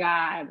 oh my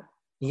God.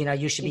 You know,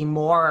 you should be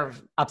more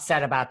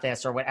upset about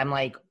this or what. I'm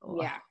like,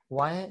 yeah.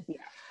 What? Yeah.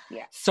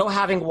 Yeah. So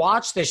having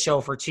watched this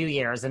show for 2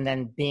 years and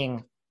then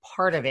being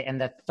part of it in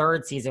the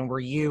 3rd season, were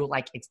you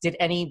like,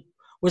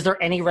 was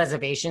there any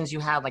reservations you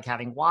had, like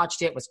having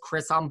watched it? Was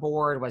Chris on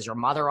board? Was your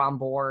mother on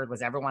board?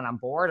 Was everyone on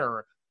board?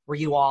 Or were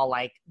you all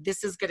like,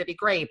 this is going to be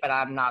great, but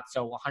I'm not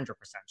so 100%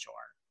 sure?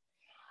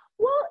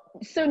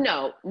 Well, so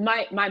no,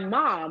 my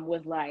mom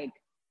was like,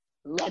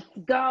 let's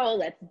go,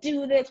 let's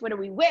do this. What are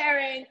we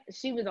wearing?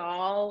 She was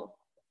all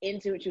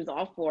into it. She was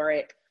all for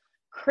it.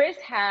 Chris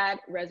had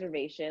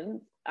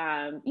reservations,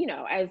 you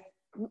know, as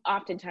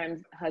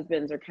oftentimes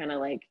husbands are kind of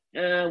like,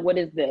 what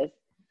is this?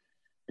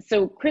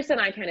 So Chris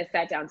and I kind of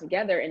sat down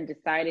together and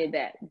decided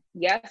that,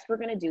 yes, we're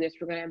going to do this.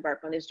 We're going to embark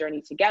on this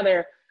journey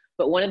together.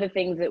 But one of the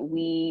things that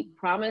we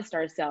promised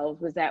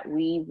ourselves was that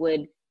we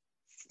would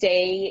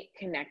stay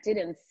connected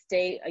and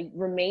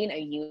remain a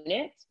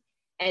unit.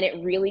 And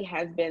it really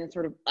has been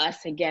sort of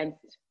us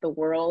against the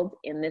world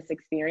in this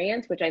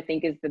experience, which I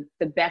think is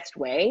the best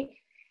way.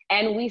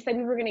 And we said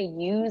we were going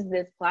to use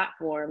this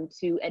platform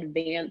to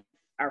advance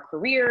our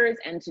careers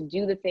and to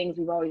do the things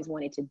we've always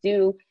wanted to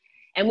do.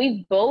 And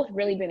we've both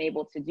really been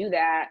able to do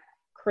that.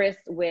 Chris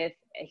with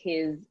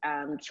his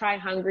Try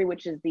Hungry,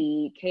 which is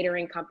the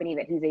catering company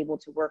that he's able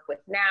to work with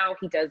now.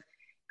 He does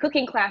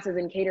cooking classes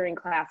and catering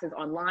classes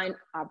online,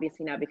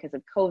 obviously now because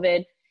of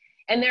COVID.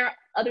 And there are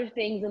other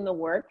things in the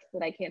works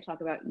that I can't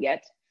talk about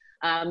yet.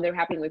 They're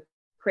happening with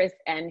Chris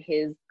and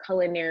his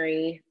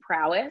culinary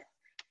prowess.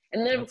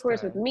 And then, of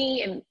course, with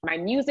me and my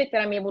music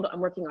that I'm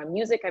working on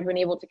music, I've been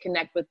able to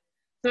connect with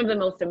some of the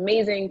most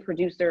amazing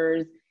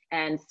producers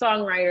and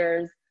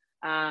songwriters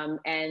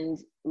and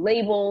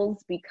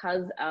labels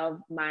because of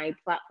my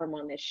platform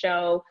on this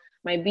show.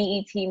 My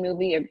BET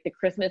movie, The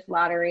Christmas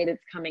Lottery,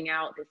 that's coming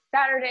out this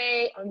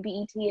Saturday on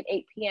BET at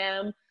 8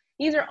 p.m.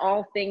 These are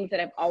all things that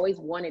I've always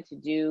wanted to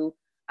do.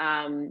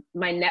 My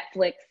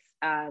Netflix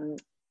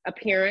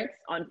appearance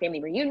on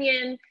Family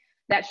Reunion,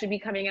 that should be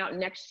coming out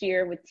next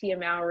year with Tia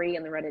Mowry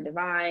and Loretta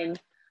Devine.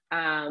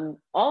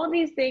 All of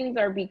these things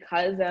are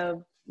because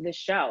of the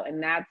show.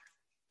 And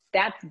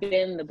that's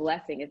been the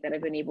blessing, is that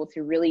I've been able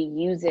to really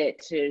use it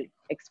to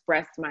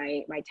express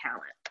my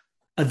talent.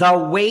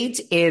 The wait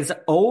is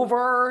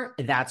over.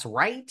 That's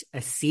right.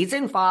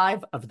 Season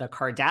 5 of The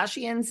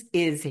Kardashians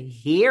is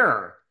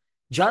here.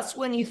 Just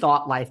when you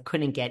thought life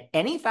couldn't get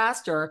any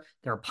faster,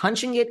 they're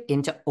punching it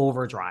into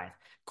overdrive.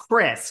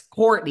 Kris,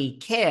 Kourtney,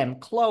 Kim,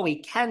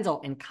 Khloe,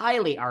 Kendall, and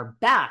Kylie are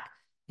back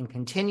and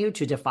continue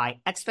to defy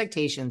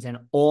expectations in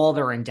all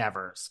their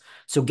endeavors.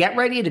 So get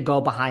ready to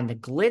go behind the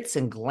glitz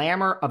and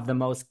glamour of the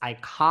most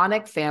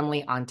iconic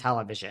family on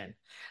television.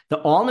 The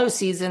all-new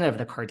season of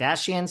The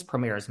Kardashians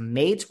premieres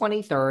May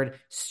 23rd,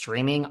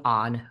 streaming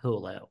on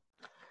Hulu.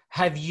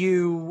 I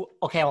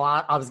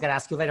was going to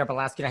ask you later, but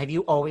I'll ask you, have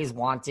you always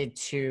wanted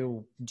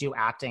to do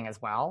acting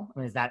as well? I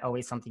mean, is that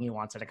always something you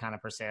wanted to kind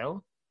of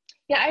pursue?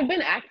 Yeah, I've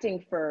been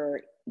acting for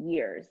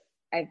years.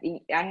 I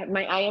have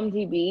my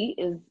IMDb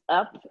is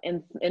up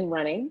and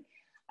running.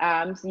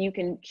 So you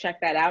can check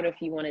that out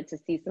if you wanted to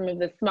see some of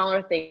the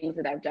smaller things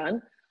that I've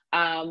done.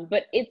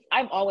 But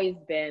I've always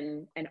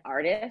been an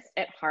artist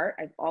at heart.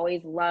 I've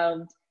always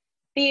loved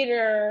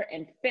theater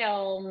and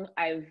film.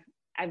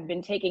 I've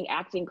been taking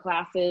acting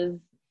classes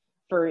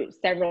for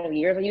several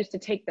years. I used to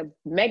take the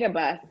mega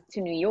bus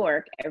to New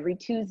York every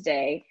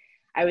Tuesday.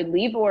 I would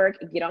leave work,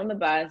 get on the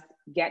bus,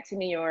 get to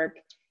New York.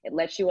 It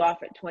lets you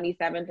off at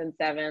 27th and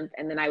 7th.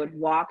 And then I would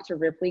walk to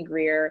Ripley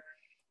Greer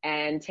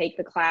and take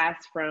the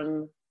class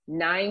from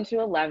 9 to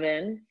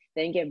 11,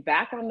 then get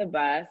back on the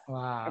bus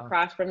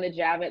across from the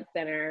Javits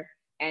Center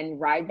and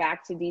ride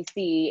back to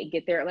DC,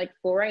 get there at like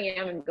 4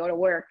 a.m. and go to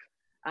work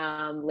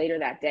later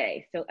that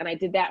day. So, and I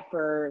did that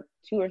for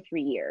 2 or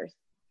 3 years.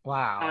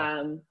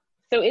 Wow.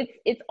 So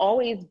it's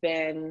always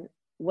been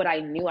what I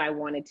knew I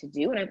wanted to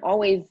do. And I've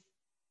always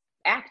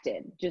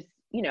acted. Just,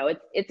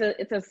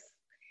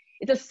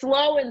 it's a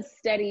slow and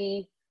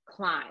steady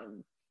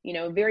climb.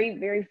 Very,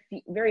 very,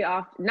 very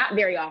often, not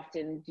very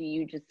often do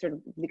you just sort of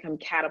become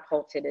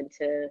catapulted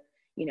into,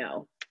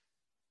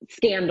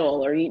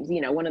 Scandal or,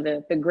 one of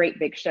the great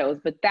big shows.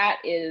 But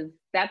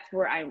that's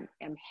where I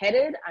am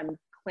headed. I'm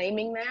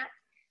claiming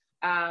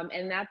that.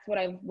 And that's one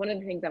of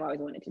the things I've always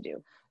wanted to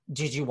do.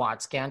 Did you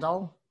watch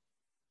Scandal?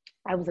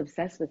 I was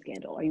obsessed with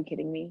Scandal. Are you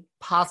kidding me?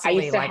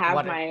 Possibly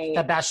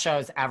the best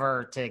shows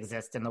ever to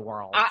exist in the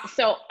world.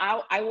 So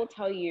I will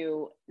tell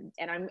you,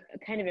 and I'm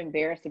kind of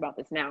embarrassed about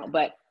this now,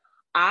 but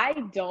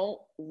I don't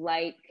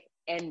like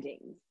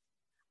endings.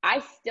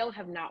 I still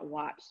have not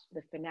watched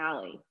the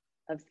finale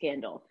of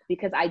Scandal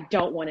because I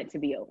don't want it to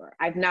be over.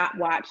 I've not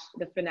watched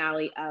the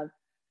finale of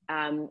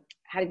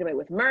How to Get Away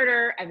with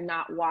Murder.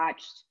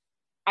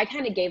 I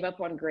kind of gave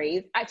up on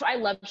Grey's. So I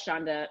love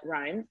Shonda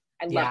Rhimes.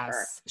 I love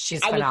her.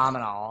 She's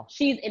phenomenal.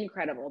 She's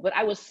incredible. But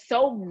I was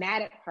so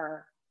mad at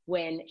her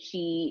when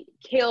she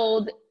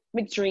killed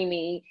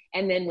McDreamy.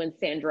 And then when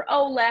Sandra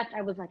Oh left,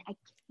 I was like, I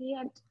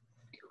can't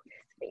do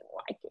this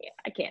anymore.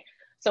 I can't.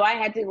 So I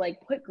had to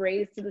put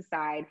Grey's to the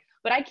side.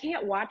 But I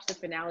can't watch the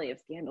finale of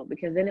Scandal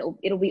because then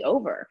it'll be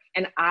over.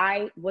 And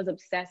I was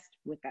obsessed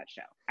with that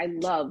show. I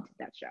loved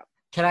that show.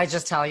 Can I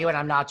just tell you, and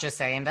I'm not just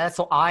saying that,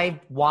 so I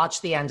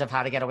watched the end of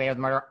How to Get Away with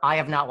Murder. I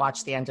have not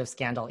watched the end of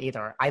Scandal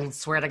either. I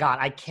swear to God,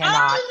 I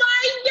cannot. Oh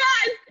my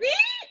God,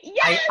 see?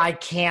 Yes! I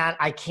can't.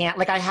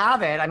 I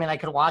have it. I mean, I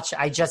could watch it.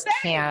 I just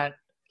can't.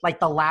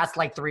 The last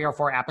 3 or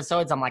 4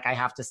 episodes, I'm I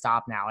have to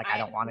stop now. I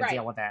don't want to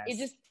deal with this. It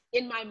just,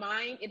 in my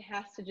mind, it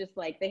has to just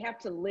they have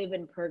to live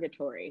in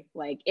purgatory,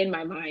 in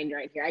my mind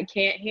right here. I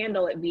can't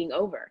handle it being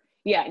over.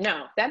 Yeah,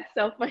 no, that's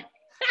so funny.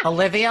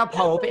 Olivia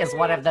Pope is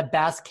one of the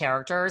best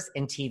characters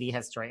in TV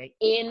history.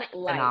 In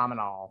life.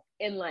 Phenomenal.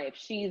 In life.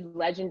 She's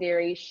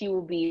legendary. She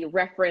will be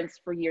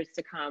referenced for years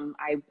to come.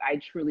 I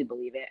truly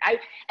believe it.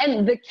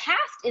 And the cast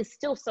is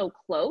still so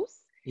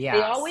close. Yes.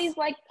 They always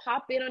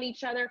pop in on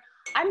each other.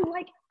 I'm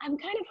kind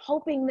of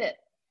hoping that,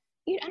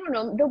 I don't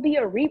know, there'll be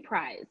a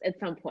reprise at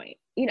some point.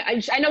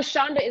 I know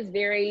Shonda is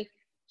very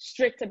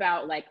strict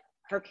about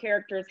her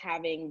characters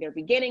having their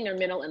beginning, their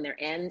middle, and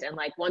their end. And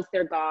once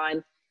they're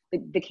gone,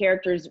 the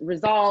characters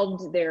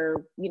resolved their,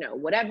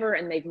 whatever,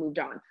 and they've moved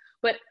on.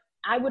 But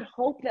I would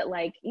hope that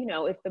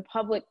if the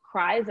public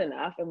cries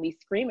enough and we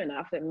scream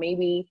enough, that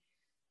maybe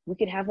we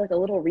could have a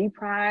little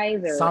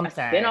reprise or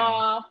something. A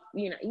spinoff,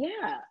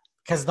 yeah.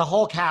 Because the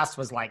whole cast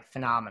was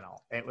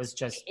phenomenal. It was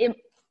just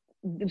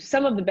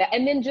some of the best.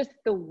 And then just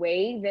the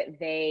way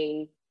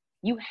that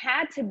you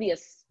had to be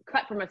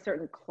cut from a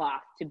certain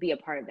cloth to be a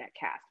part of that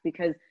cast,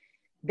 because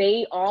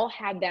they all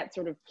had that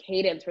sort of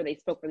cadence where they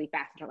spoke really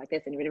fast and talked like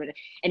this, and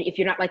if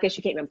you're not like this,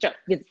 you can't be on the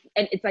show.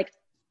 And it's like,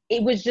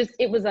 it was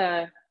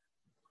a, I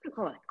don't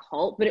call it a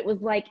cult, but it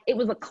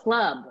was a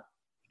club,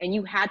 and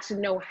you had to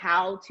know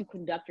how to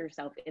conduct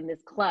yourself in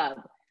this club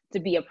to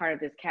be a part of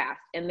this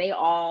cast. And they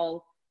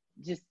all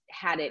just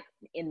had it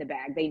in the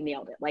bag. They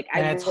nailed it. Like,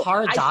 and it's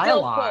hard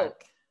dialogue.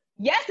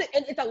 Yes,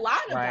 it's a lot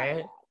of right?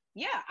 dialogue.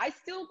 Yeah, I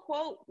still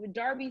quote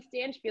Darby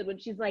Stanchfield when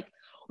she's like,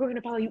 "We're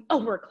gonna follow you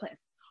over a cliff."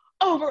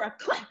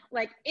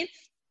 Like, it's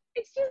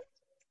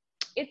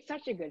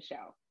such a good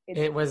show.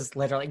 It was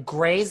literally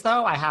Grey's,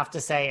 though, I have to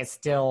say, is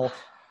still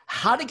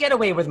How to Get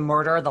Away with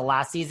Murder. The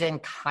last season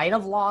kind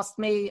of lost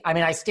me. I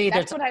mean, I stayed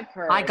there. That's what I've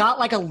heard. I got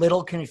like a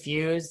little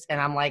confused, and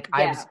I'm like,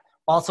 I was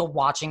also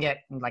watching it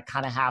like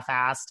kind of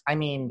half-assed. I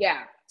mean,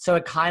 so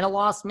it kind of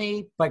lost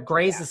me, but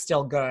Grey's is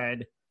still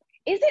good.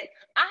 Is it?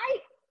 I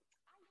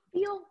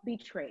feel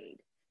betrayed.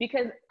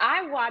 Because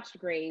I watched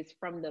Grey's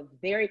from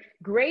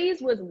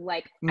Grey's was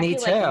like, Me I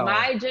feel too. like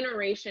my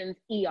generation's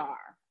ER.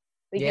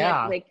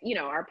 Like, you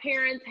know, our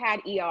parents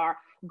had ER.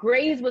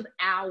 Grey's was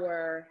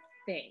our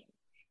thing.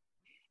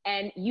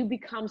 And you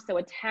become so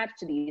attached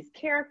to these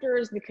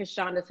characters because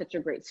Shonda's such a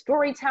great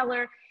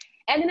storyteller.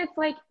 And then it's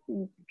like,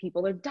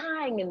 people are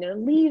dying and they're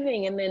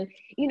leaving. And then,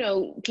 you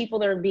know,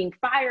 people are being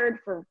fired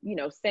for, you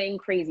know, saying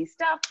crazy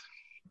stuff.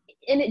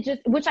 And it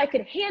just, which I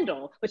could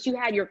handle, but you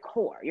had your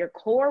core. Your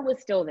core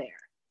was still there.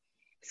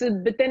 So,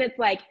 but then it's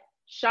like,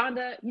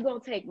 Shonda, you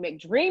gonna take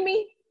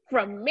McDreamy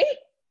from me?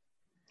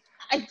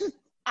 I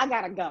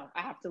gotta go.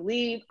 I have to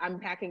leave. I'm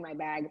packing my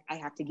bag. I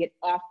have to get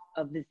off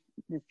of this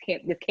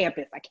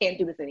campus. I can't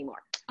do this anymore.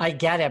 I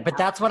get it, but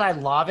that's what I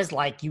love is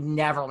like, you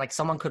never, like,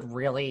 someone could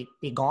really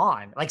be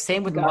gone. Like,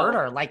 same with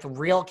Murder, like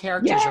real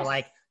characters. You're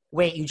like,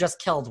 wait, you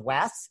just killed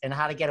Wes in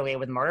How to Get Away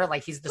with Murder?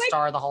 Like, he's the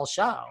star of the whole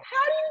show. How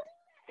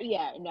do you?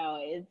 Yeah,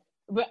 no,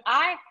 but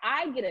I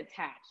get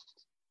attached.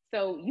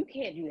 So you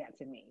can't do that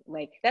to me.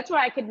 Like, that's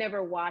why I could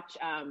never watch,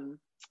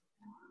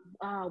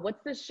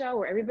 what's the show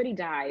where everybody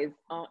dies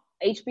on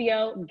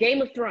HBO?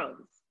 Game of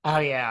Thrones. Oh,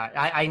 yeah.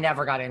 I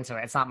never got into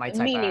it. It's not my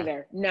type. Me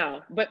neither. No.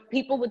 But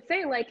people would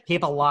say, like,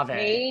 people love it.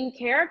 Main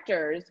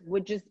characters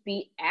would just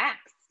be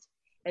axed,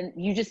 and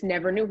you just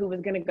never knew who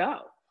was going to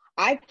go.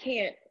 I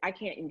can't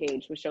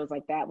engage with shows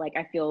like that. Like,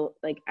 I feel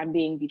like I'm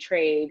being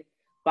betrayed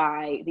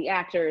by the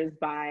actors,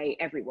 by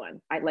everyone.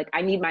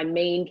 I need my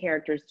main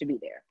characters to be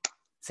there.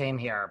 Same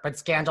here. But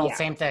Scandal,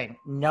 same thing.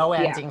 No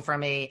ending for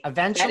me.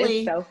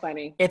 Eventually, that is so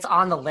funny. It's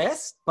on the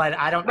list, but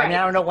I don't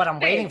know what I'm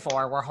waiting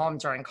for. We're home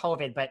during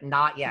COVID, but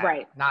not yet.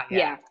 Right. Not yet.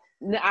 Yeah.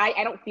 No,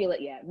 I don't feel it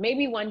yet.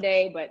 Maybe one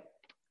day, but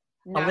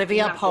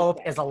Olivia Pope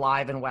is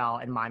alive and well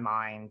in my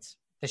mind.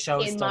 The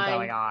show is still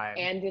going on.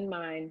 And in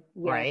mine.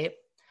 Yes. Right?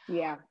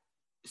 Yeah.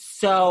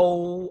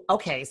 So,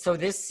 okay. So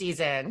this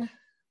season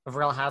of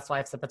Real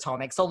Housewives of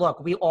Potomac. So look,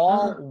 we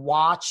all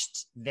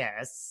watched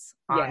this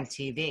on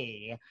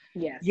TV,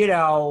 you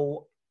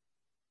know,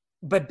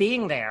 but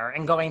being there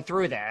and going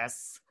through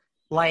this,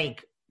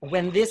 like,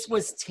 when this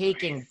was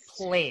taking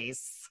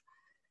place,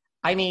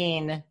 I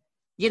mean,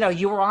 you know,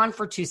 you were on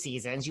for 2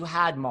 seasons, you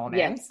had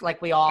moments,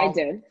 like we all. I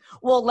did.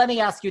 Well, let me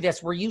ask you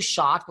this. Were you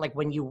shocked, like,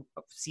 when you,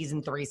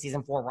 season 3,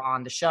 season 4 were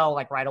on the show,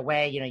 like right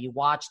away, you know, you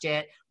watched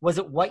it, was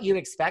it what you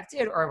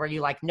expected, or were you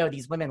like, no,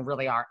 these women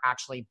really are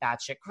actually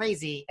batshit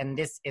crazy, and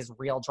this is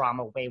real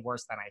drama way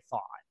worse than I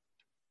thought?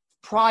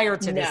 Prior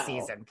to this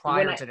season.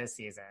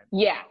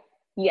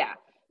 Yeah.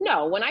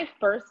 No, when I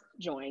first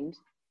joined,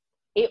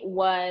 it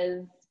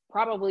was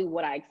probably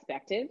what I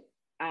expected.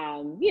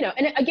 You know,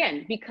 and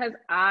again, because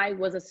I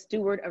was a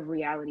steward of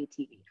reality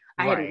TV.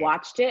 I had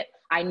watched it.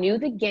 I knew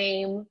the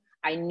game.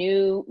 I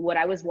knew what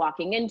I was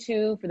walking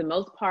into for the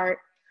most part.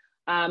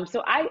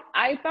 So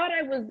I thought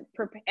I was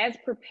as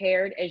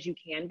prepared as you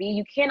can be.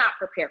 You cannot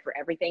prepare for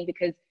everything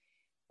because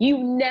you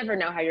never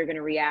know how you're going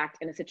to react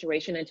in a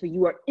situation until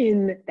you are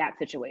in that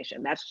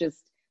situation. That's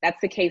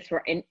the case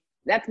and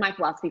that's my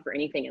philosophy for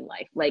anything in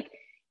life. Like,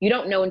 you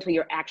don't know until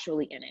you're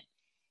actually in it.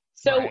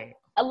 So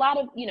a lot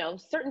of, you know,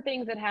 certain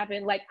things that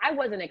happen, like, I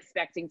wasn't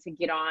expecting to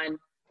get on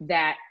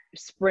that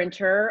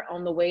sprinter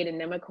on the way to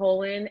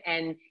Nemacolin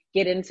and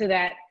get into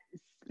that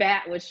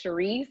spat with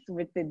Charisse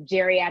with the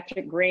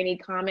geriatric granny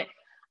comment.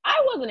 I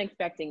wasn't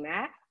expecting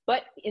that,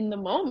 but in the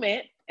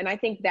moment, and I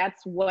think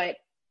that's what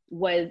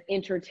was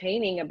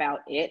entertaining about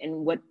it,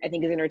 and what I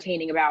think is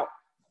entertaining about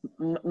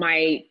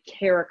my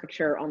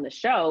caricature on the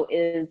show,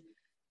 is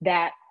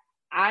that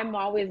I'm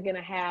always going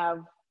to have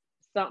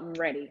something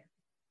ready.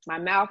 My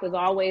mouth is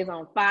always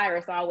on fire.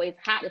 It's always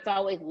hot. It's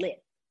always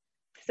lit.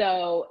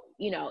 So,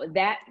 you know,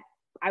 that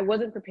I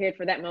wasn't prepared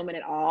for that moment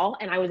at all.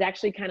 And I was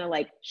actually kind of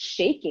like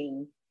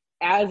shaking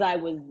as I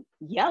was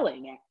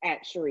yelling at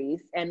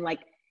Charisse. And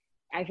like,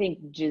 I think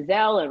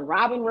Giselle and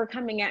Robin were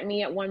coming at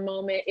me at one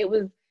moment.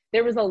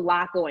 There was a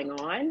lot going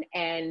on,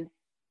 and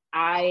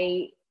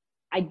I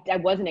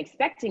wasn't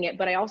expecting it,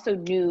 but I also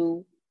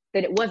knew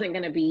that it wasn't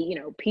going to be, you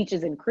know,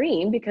 peaches and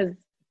cream, because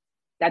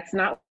that's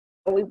not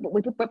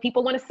what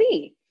people want to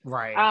see.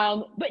 Right.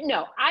 But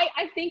no,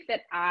 I think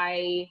that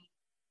I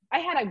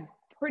had a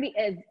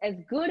as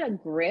good a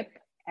grip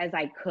as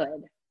I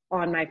could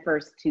on my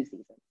first 2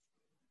 seasons.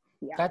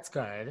 Yeah. That's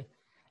good.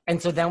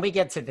 And so then we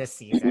get to this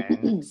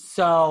season.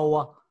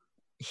 So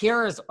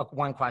here's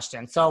one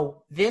question.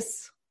 So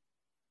this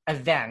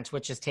event,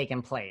 which has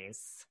taken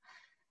place.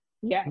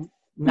 Yes.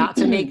 Not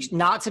to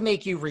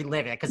make you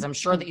relive it, because I'm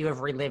sure that you have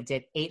relived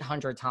it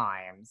 800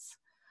 times.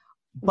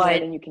 But more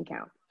than you can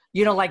count.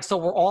 You know, like, so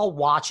we're all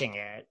watching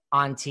it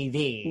on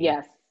TV.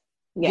 Yes.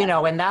 You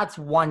know, and that's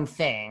one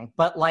thing.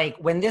 But like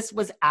when this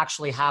was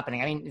actually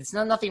happening, I mean, it's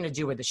nothing to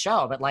do with the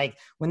show, but like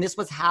when this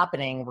was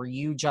happening, were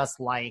you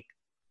just like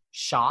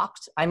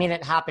shocked? I mean,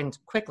 it happened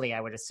quickly, I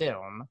would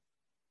assume.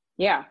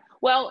 Yeah.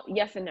 Well,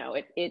 yes and no.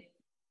 It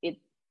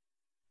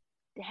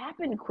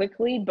happened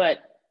quickly, but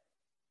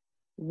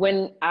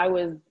when I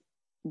was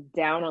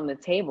down on the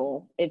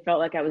table, it felt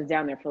like I was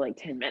down there for like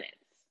 10 minutes.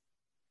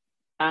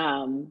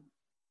 And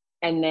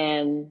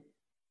then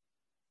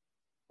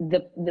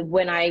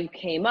when I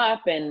came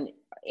up and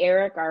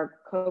Eric, our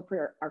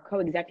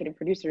co-executive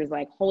producer, is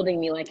like holding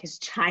me like his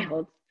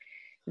child,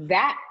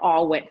 that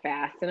all went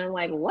fast. And I'm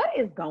like, what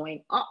is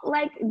going on?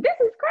 Like, this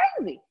is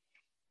crazy.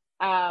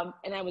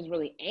 And I was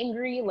really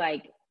angry.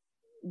 Like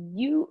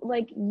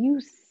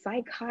you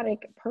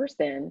psychotic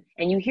person.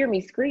 And you hear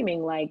me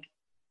screaming, like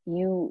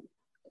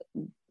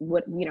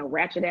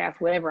ratchet ass,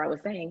 whatever I was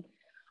saying.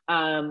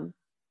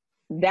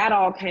 That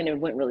all kind of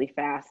went really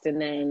fast.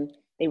 And then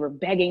they were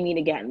begging me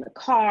to get in the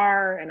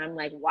car. And I'm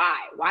like, why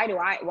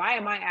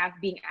am I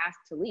being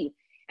asked to leave?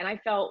 And I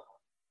felt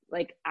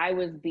like I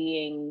was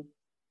being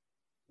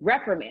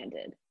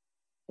reprimanded,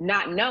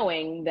 not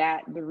knowing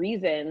that the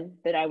reason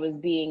that I was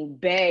being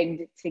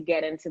begged to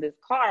get into this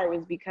car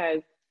was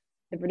because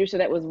the producer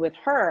that was with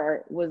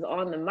her was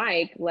on the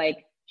mic,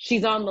 like,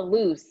 she's on the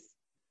loose.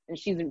 And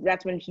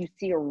that's when you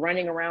see her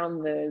running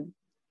around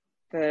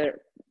the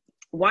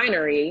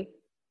winery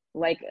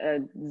like a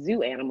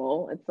zoo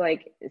animal. It's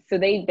like, so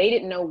they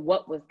didn't know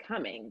what was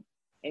coming.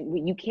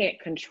 And you can't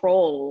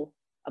control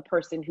a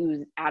person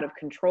who's out of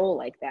control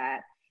like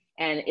that.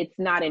 And it's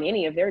not in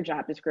any of their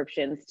job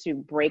descriptions to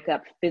break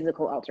up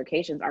physical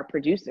altercations, our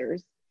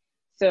producers.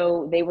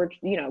 So they were,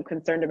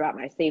 concerned about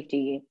my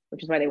safety,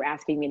 which is why they were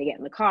asking me to get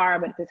in the car.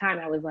 But at the time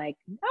I was like,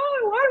 no,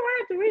 why do I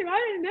have to leave? I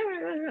didn't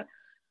do it.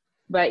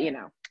 But,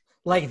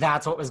 Like,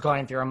 that's what was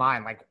going through your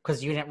mind, like,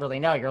 because you didn't really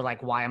know. You're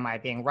like, why am I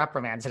being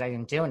reprimanded? I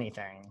didn't do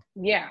anything.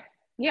 Yeah.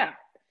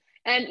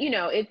 And,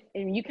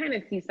 and you kind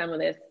of see some of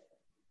this.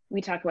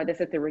 We talked about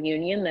this at the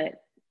reunion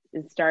that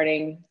is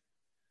starting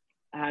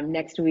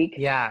next week.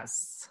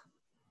 Yes.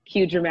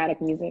 Cue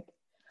dramatic music.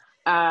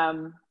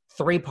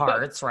 3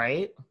 parts,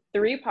 right?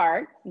 3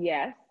 parts,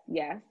 yes.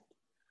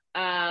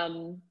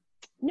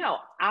 No,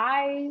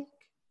 I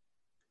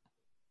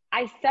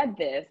said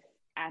this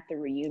at the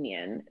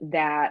reunion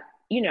that,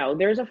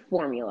 there's a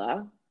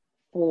formula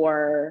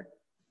for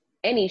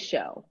any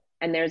show,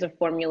 and there's a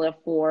formula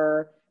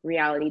for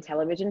reality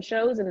television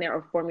shows, and there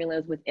are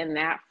formulas within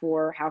that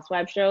for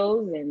housewife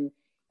shows and,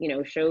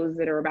 shows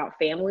that are about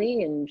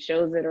family and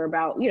shows that are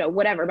about,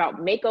 whatever, about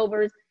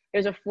makeovers.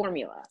 There's a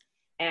formula.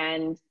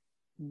 And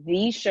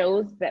these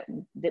shows that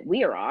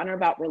we are on are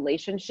about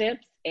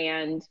relationships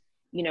and,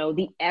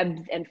 the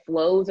ebbs and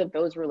flows of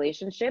those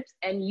relationships.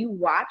 And you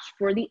watch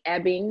for the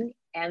ebbing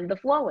and the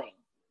flowing,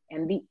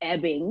 and the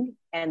ebbing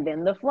and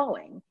then the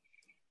flowing.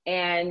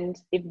 And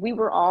if we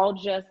were all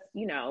just,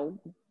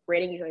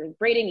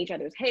 braiding each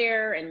other's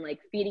hair and like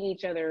feeding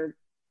each other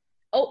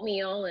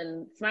oatmeal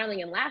and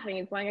smiling and laughing,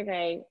 it's like,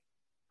 okay,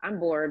 I'm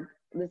bored.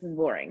 This is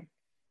boring.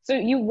 So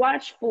you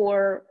watch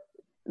for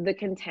the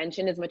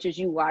contention as much as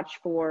you watch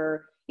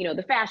for,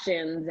 the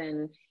fashions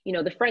and,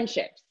 the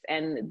friendships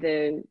and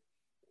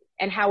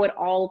how it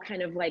all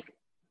kind of like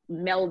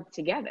melds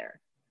together.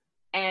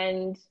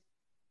 And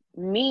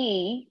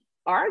me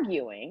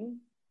arguing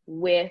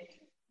with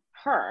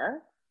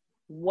her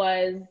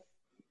was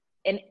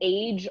an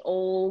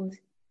age-old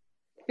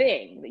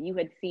thing that you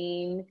had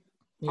seen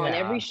on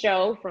every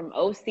show, from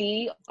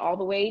OC all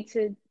the way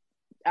to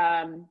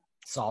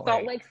Salt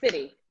Lake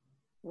City,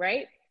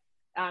 right?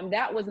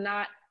 That was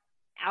not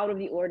out of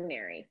the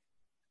ordinary.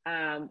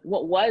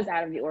 What was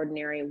out of the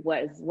ordinary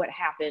was what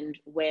happened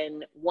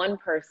when one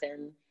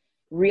person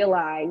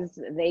realized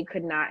they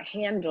could not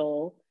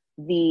handle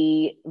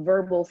the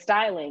verbal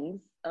stylings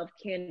of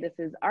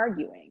Candace's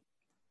arguing.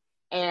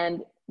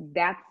 And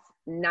that's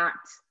not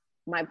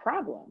my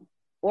problem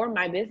or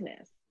my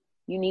business.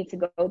 You need to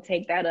go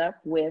take that up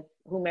with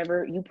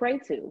whomever you pray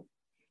to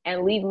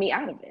and leave me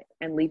out of it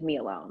and leave me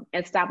alone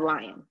and stop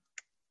lying.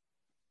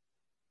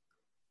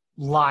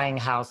 Lying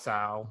how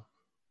so?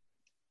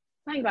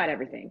 Lying about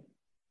everything.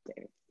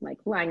 Like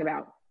lying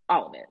about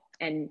all of it.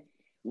 And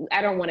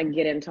I don't want to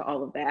get into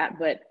all of that,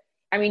 but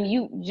I mean,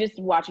 you just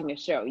watching the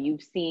show,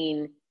 you've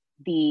seen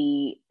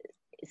the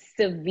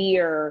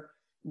severe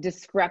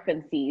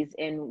discrepancies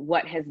in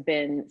what has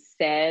been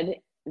said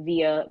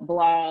via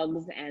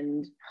blogs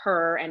and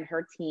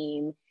her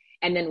team,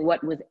 and then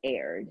what was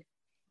aired.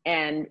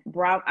 And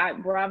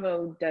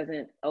Bravo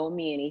doesn't owe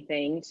me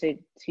anything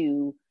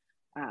to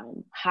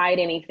hide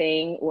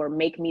anything or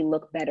make me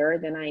look better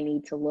than I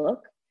need to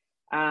look.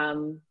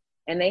 And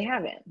they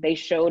haven't. They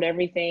showed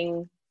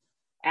everything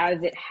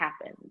as it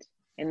happened.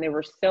 And there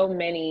were so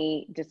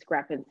many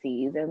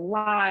discrepancies and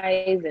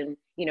lies and,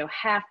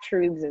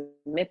 half-truths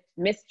and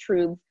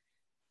mistruths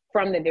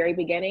from the very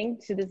beginning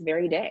to this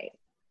very day.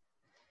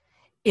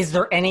 Is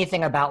there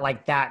anything about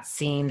like that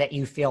scene that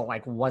you feel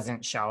like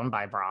wasn't shown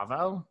by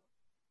Bravo?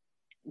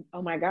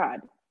 Oh my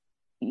God.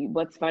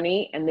 What's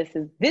funny, and this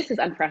is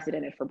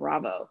unprecedented for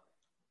Bravo,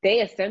 they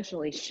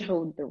essentially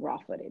showed the raw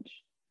footage.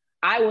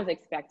 I was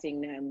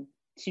expecting them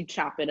to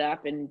chop it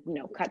up and,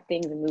 cut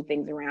things and move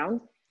things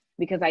around,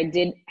 because I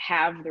did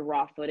have the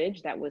raw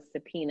footage that was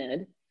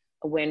subpoenaed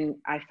when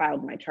I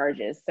filed my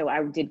charges. So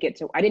I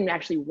didn't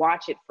actually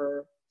watch it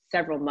for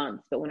several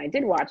months, but when I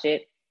did watch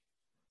it,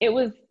 it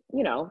was,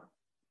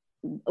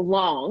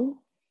 long.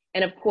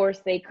 And of course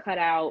they cut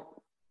out,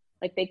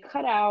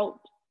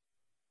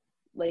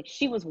 like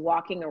she was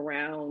walking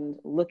around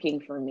looking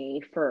for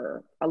me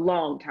for a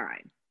long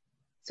time.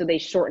 So they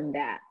shortened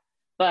that.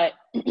 But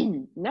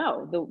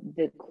no,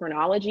 the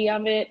chronology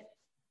of it,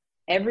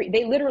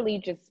 they literally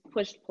just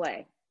pushed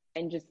play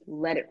and just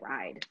let it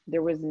ride.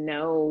 There was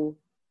no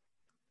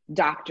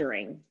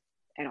doctoring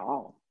at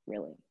all,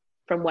 really,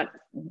 from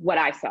what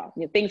I saw.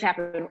 Things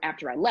happened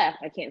after I left.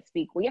 I can't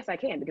speak. Well, yes, I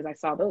can, because I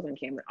saw those on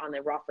camera, on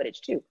the raw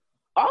footage too.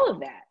 All of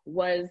that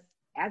was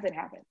as it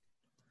happened.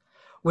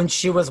 When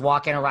she was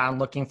walking around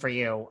looking for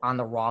you on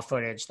the raw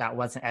footage that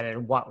wasn't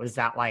edited, what was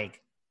that,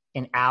 like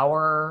an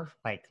hour,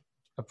 like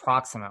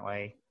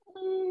approximately?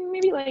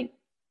 Maybe like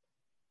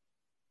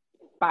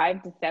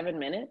 5 to 7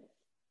 minutes.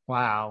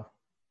 Wow.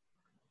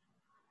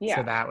 Yeah.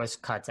 So that was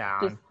cut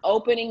down. Just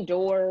opening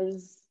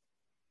doors,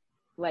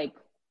 like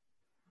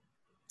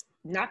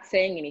not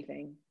saying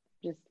anything,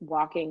 just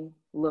walking,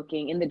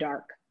 looking in the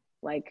dark,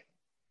 like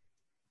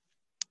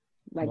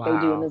wow.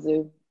 They do in the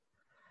zoo.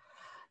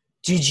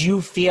 Did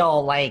you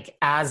feel like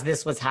as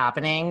this was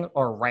happening,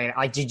 or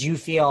did you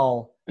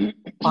feel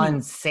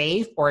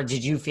unsafe, or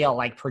did you feel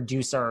like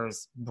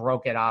producers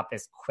broke it up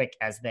as quick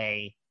as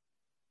they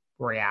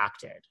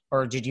reacted?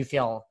 Or did you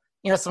feel,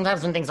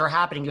 sometimes when things are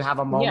happening, you have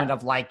a moment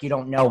of like, you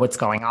don't know what's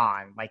going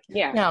on. Like,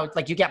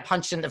 like you get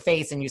punched in the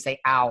face and you say,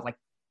 ow, like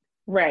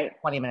right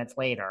 20 minutes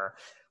later.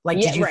 Like,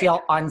 did you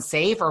feel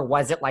unsafe, or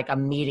was it like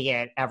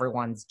immediate,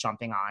 everyone's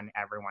jumping on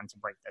everyone to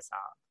break this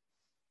up?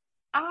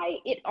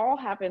 It all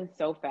happened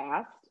so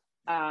fast.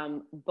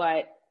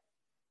 But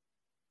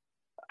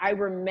I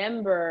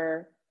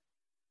remember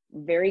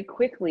very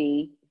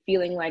quickly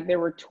feeling like there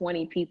were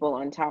 20 people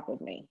on top of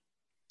me.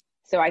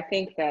 So I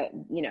think that,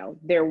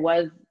 there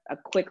was a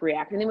quick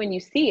reaction. And then when you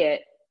see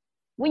it,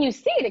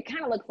 it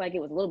kind of looks like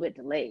it was a little bit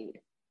delayed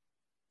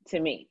to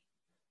me.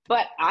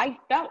 But I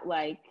felt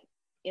like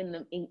in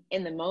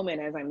the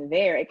moment as I'm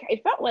there,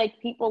 it felt like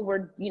people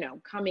were,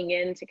 coming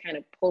in to kind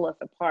of pull us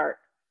apart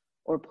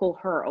or pull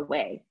her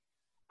away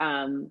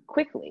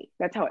quickly.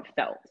 That's how it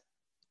felt.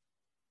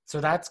 So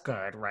that's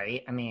good,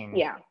 right? I mean,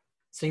 yeah.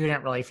 So you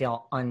didn't really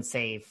feel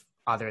unsafe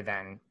other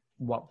than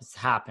what was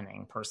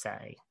happening per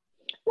se.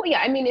 Well, yeah,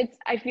 I mean,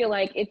 I feel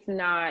like it's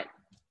not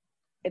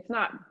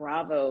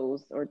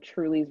Bravo's or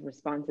Truly's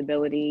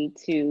responsibility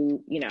to,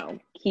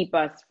 keep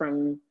us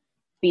from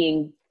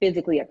being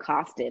physically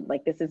accosted.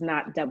 Like, this is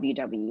not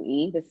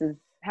WWE, this is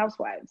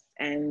Housewives.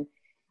 And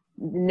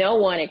no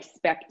one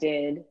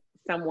expected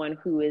someone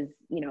who is,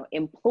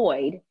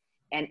 employed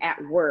and at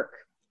work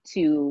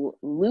to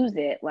lose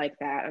it like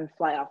that and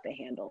fly off the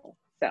handle.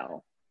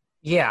 So.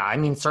 Yeah, I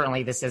mean,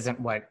 certainly this isn't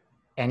what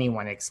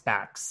anyone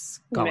expects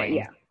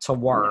going to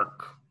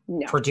work.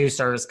 No.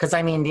 Producers, because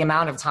I mean, the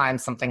amount of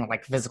times something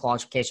like physical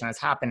altercation has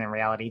happened in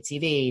reality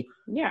TV,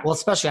 well,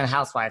 especially on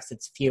Housewives,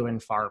 it's few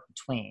and far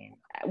between.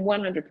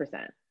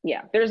 100%.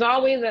 Yeah, there's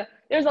always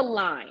a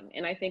line,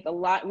 and I think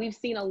we've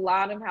seen a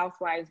lot of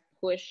Housewives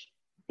push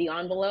the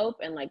envelope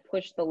and like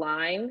push the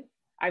line.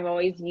 I've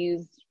always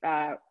used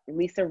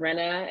Lisa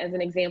Rinna as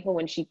an example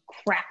when she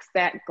cracks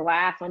that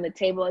glass on the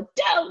table.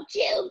 Don't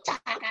you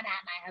talk about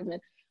my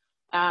husband?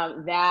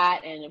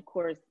 That, and of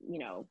course,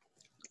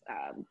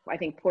 I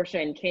think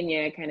Porsha and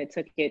Kenya kind of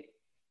took it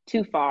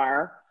too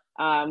far.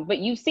 But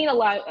you've seen a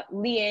lot of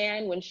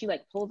Leanne when she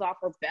like pulls off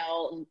her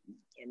belt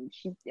and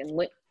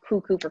went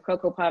cuckoo for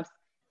Cocoa Puffs.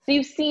 So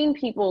you've seen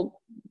people,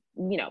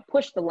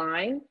 push the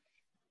line,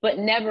 but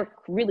never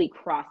really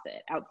cross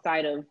it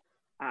outside of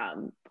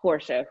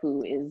Porsha,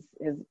 who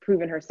has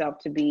proven herself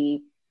to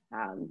be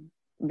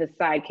the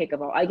sidekick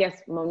of all. I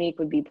guess Monique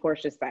would be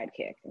Porsha's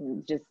sidekick,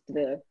 and just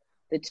the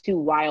two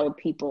wild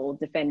people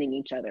defending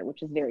each other,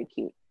 which is very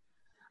cute.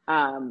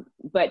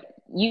 But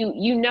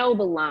you know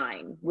the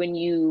line when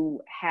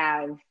you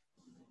have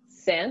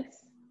sense,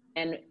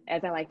 and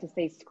as I like to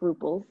say,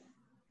 scruples.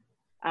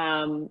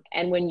 And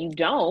when you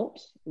don't,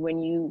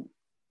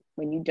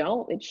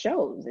 it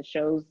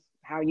shows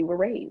how you were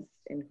raised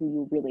and who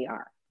you really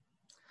are.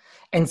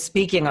 And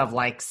speaking of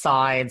like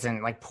sides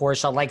and like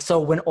Porsha, like, so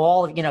when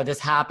all, this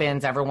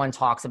happens, everyone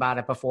talks about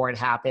it before it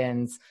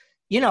happens,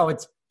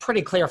 it's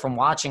pretty clear from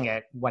watching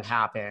it what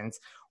happens.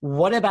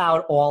 What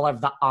about all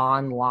of the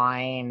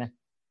online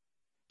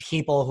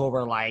people who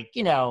were like,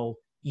 you know,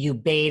 you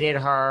baited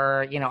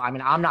her, you know, I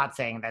mean, I'm not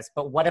saying this,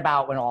 but what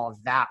about when all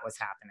of that was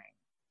happening?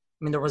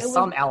 I mean, there was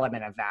some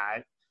element of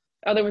that.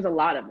 Oh, there was a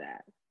lot of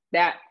that.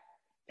 That,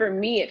 for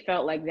me, it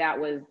felt like that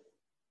was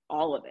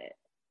all of it.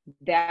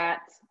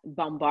 That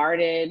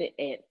bombarded,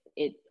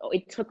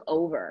 it took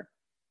over.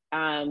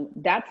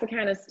 That's the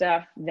kind of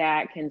stuff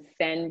that can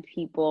send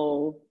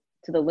people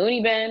to the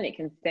loony bin. It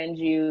can send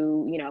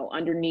you, you know,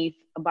 underneath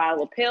a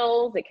bottle of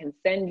pills. It can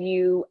send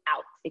you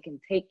out. It can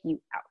take you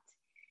out.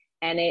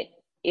 And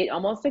it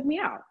almost took me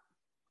out.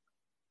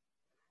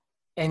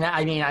 And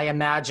I mean, I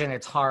imagine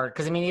it's hard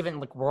because I mean, even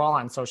like we're all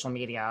on social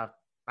media.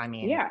 I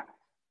mean, yeah.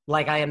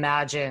 Like I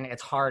imagine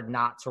it's hard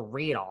not to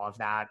read all of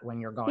that when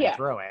you're going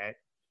through it.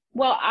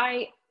 Well,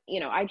 I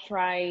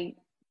try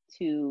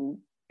to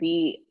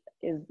be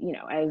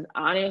as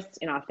honest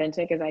and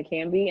authentic as I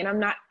can be. And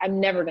I'm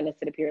never going to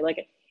sit up here.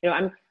 Like, you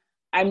know,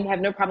 I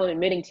have no problem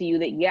admitting to you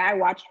that, yeah, I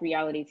watched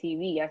reality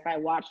TV. Yes, I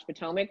watched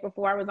Potomac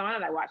before I was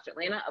on it. I watched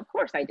Atlanta. Of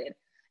course I did.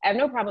 I have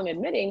no problem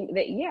admitting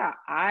that, yeah,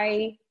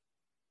 I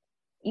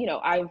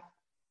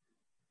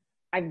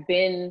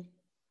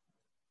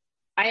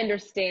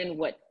understand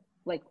what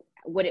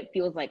it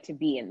feels like to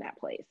be in that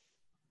place.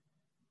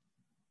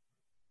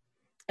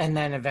 And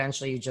then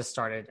eventually you just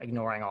started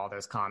ignoring all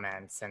those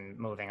comments and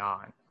moving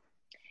on.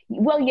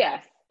 Well,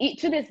 yes,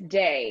 to this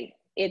day,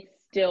 it's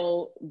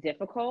still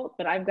difficult,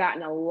 but I've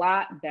gotten a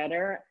lot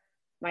better.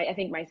 I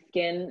think my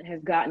skin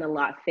has gotten a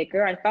lot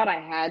thicker. I thought I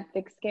had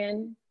thick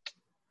skin.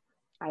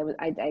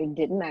 I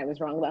didn't. I was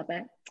wrong about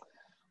that.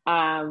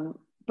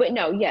 But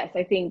no, yes,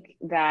 I think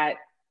that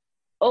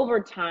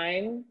over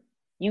time,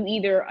 you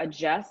either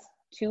adjust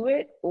to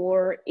it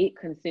or it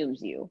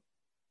consumes you.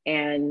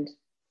 And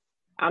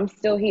I'm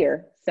still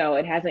here, so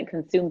it hasn't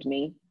consumed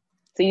me.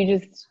 So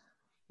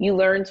you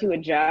learn to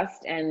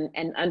adjust and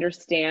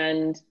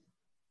understand,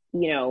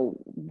 you know,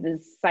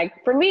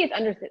 for me,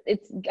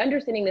 it's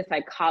understanding the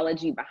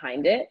psychology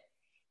behind it,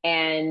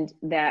 and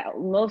that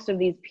most of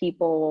these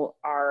people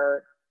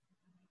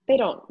they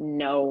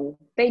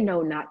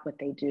know not what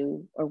they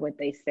do or what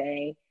they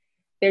say.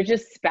 They're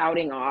just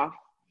spouting off.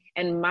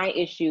 And my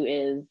issue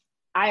is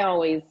I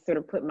always sort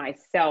of put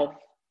myself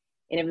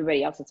in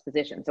everybody else's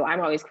position. So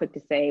I'm always quick to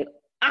say,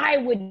 I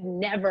would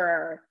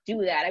never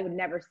do that. I would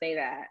never say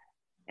that.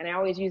 And I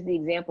always use the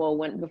example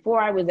before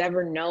I was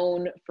ever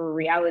known for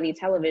reality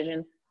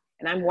television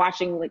and I'm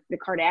watching like the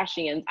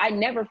Kardashians, I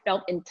never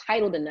felt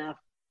entitled enough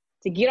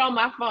to get on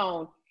my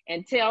phone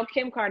and tell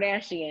Kim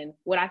Kardashian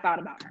what I thought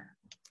about her.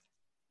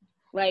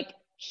 Like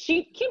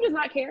Kim does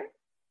not care.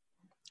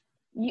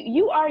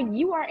 You are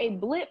a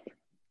blip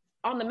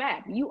on the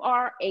map. You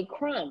are a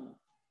crumb,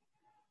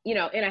 in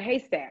a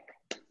haystack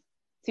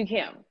to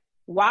Kim.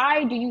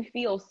 Why do you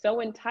feel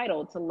so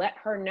entitled to let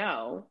her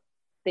know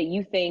that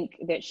you think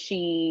that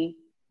she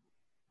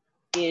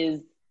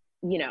is,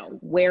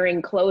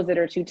 wearing clothes that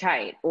are too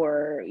tight,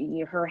 or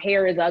her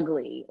hair is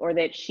ugly, or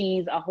that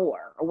she's a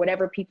whore, or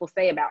whatever people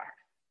say about her?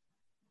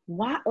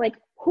 Why? Like,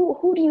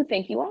 who do you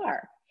think you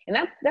are? And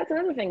that's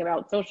another thing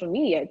about social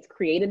media. It's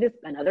created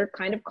another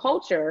kind of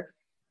culture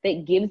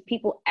that gives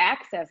people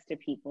access to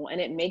people,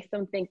 and it makes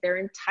them think they're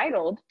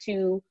entitled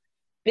to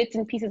bits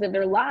and pieces of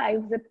their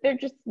lives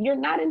that you're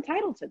not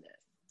entitled to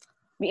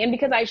this. And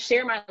because I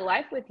share my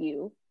life with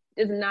you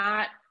does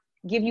not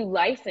give you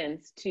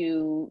license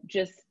to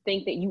just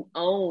think that you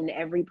own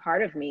every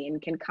part of me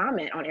and can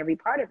comment on every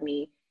part of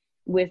me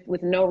with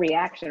no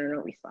reaction or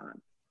no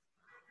response.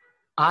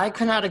 I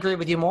could not agree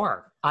with you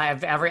more.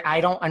 I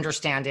don't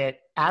understand it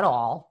at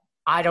all.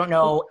 I don't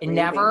know,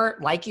 never,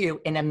 like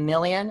you, in a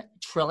million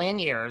trillion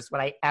years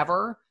would I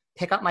ever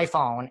pick up my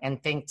phone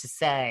and think to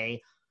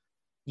say,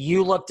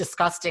 you look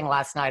disgusting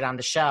last night on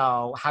the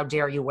show. How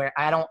dare you wear?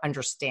 I don't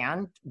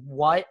understand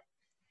what.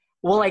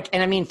 Well,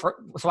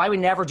 so I would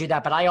never do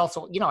that. But I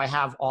also, I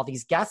have all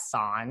these guests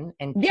on,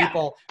 and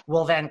people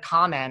will then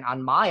comment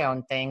on my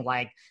own thing,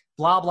 like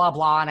blah, blah,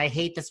 blah. And I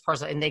hate this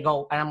person. And they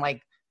go, and I'm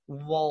like,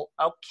 well,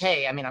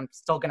 okay. I mean, I'm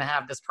still going to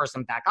have this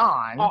person back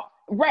on. Oh,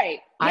 right.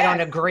 I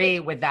don't agree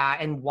with that.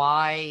 And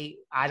why?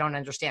 I don't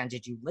understand.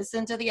 Did you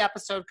listen to the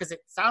episode? Because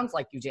it sounds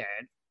like you did.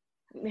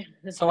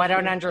 So I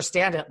don't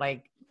understand it.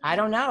 Like, I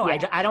don't know.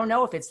 Yeah. I don't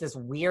know if it's this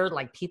weird,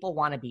 like, people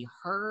want to be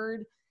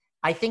heard.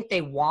 I think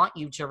they want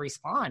you to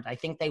respond. I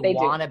think they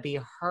want to be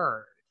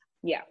heard.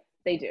 Yeah,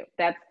 they do.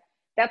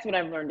 That's what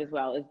I've learned as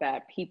well, is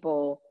that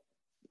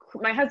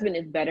my husband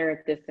is better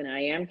at this than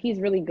I am. He's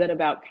really good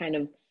about kind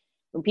of,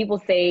 when people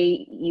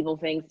say evil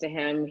things to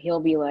him, he'll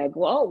be like,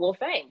 well,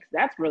 thanks.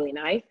 That's really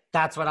nice.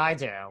 That's what I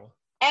do.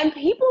 And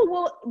people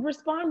will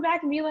respond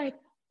back and be like,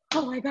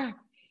 oh my God,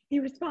 he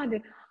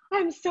responded.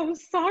 I'm so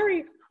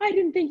sorry. I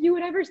didn't think you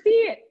would ever see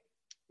it.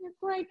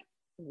 It's like,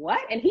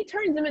 what? And he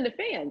turns them into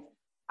fans.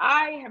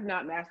 I have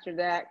not mastered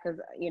that because,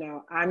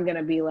 I'm going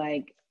to be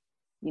like,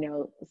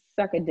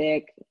 suck a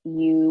dick.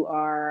 You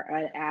are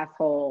an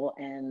asshole.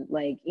 And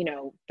like,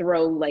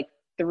 throw like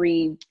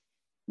 3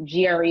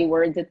 GRE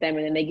words at them,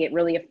 and then they get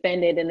really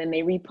offended, and then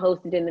they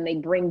repost it, and then they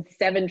bring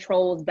 7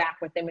 trolls back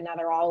with them, and now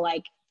they're all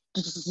like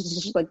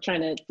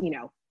trying to,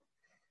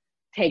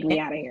 take me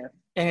out of here.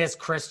 And is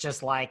Chris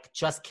just like,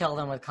 just kill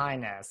them with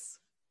kindness?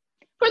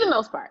 For the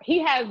most part.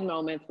 He has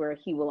moments where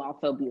he will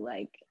also be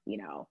like,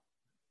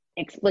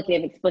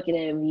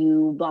 explicative,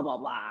 you blah, blah,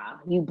 blah,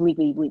 you bleep,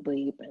 bleep, bleep,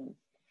 bleep. And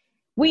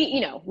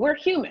we're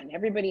human.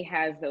 Everybody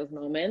has those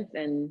moments.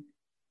 And,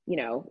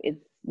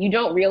 you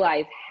don't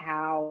realize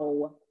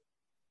how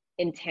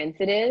intense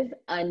it is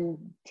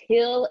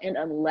until and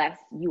unless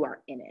you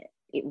are in it.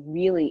 It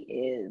really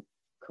is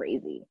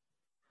crazy.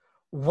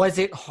 Was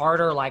it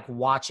harder like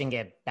watching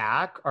it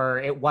back, or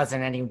it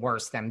wasn't any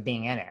worse than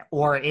being in it?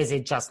 Or is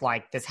it just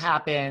like this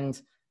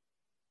happened,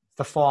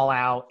 the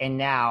fallout, and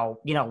now,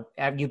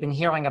 you've been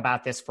hearing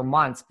about this for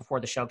months before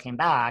the show came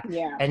back.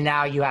 Yeah. And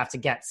now you have to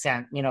get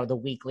sent, the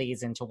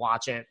weeklies and to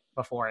watch it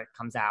before it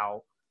comes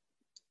out.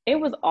 It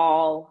was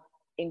all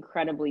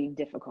incredibly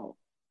difficult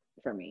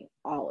for me,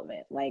 all of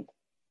it. Like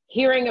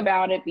hearing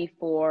about it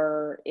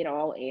before it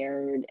all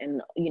aired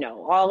and,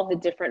 all of the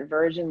different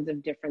versions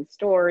of different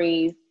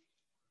stories.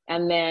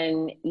 And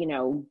then,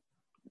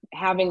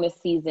 having the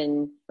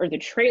season or the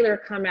trailer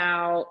come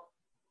out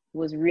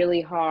was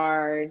really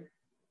hard.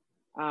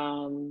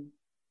 All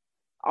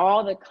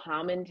the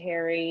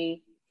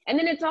commentary. And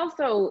then it's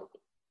also,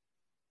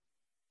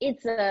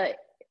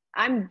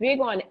 I'm big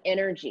on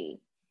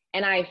energy.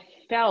 And I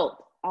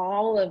felt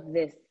all of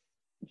this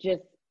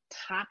just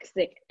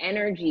toxic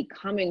energy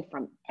coming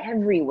from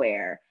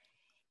everywhere.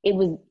 It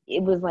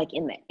was like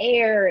in the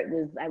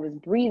air. I was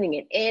breathing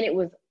it in. It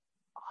was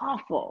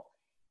awful.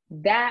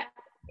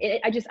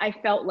 I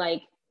felt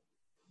like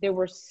there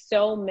were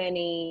so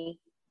many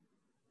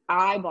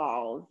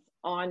eyeballs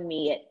on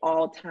me at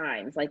all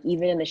times. Like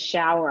even in the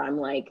shower, I'm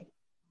like,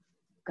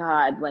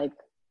 God, like,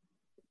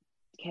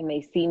 can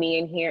they see me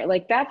in here?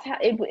 Like that's how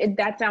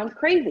that sounds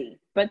crazy,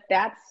 but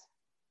that's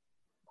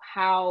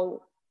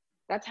how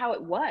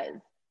it was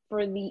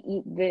for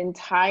the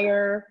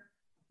entire,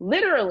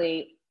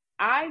 literally,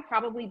 I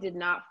probably did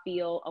not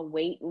feel a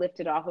weight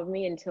lifted off of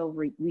me until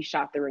we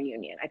shot the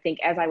reunion. I think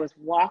as I was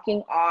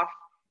walking off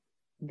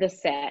the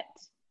set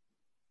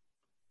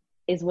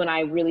is when I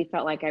really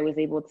felt like I was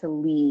able to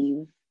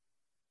leave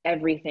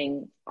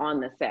everything on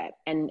the set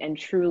and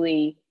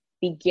truly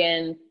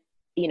begin,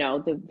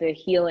 the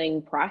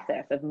healing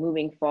process of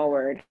moving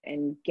forward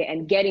and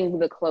getting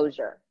the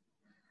closure.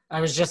 I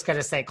was just going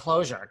to say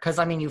closure. Cause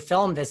you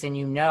filmed this and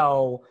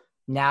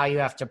now you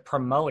have to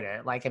promote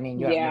it. Like,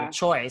 you have no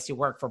choice. You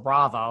work for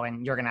Bravo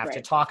and you're going to have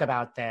to talk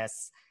about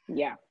this.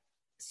 Yeah.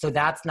 So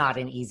that's not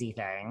an easy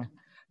thing.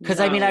 Because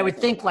I would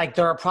think like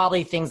there are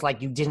probably things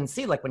like you didn't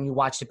see, like when you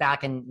watched it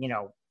back and,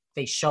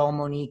 they show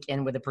Monique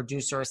in with the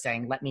producer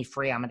saying, let me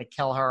free, I'm going to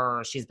kill her.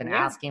 Or she's been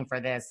asking for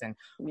this and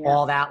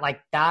all that.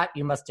 Like that,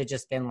 you must have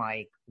just been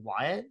like,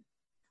 what?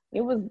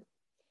 It was,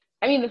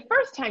 the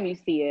first time you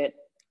see it,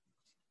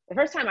 the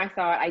first time I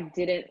saw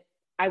it,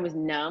 I was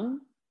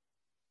numb.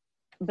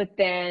 But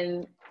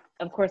then,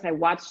 of course, I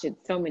watched it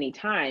so many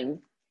times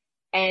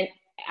and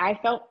I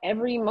felt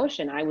every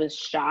emotion. I was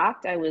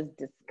shocked. I was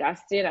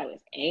disgusted. I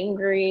was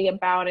angry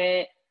about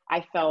it.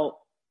 I felt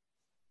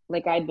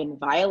like I'd been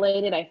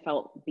violated. I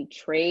felt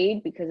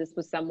betrayed because this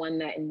was someone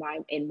that in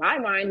my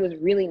mind was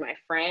really my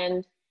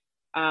friend.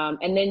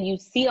 And then you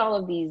see all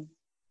of these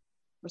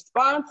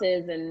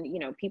responses and,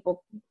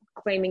 people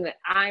claiming that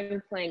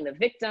I'm playing the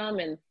victim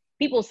and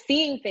people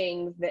seeing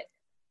things that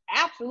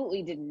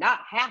absolutely did not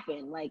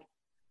happen. Like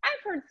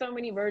I've heard so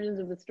many versions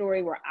of the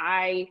story where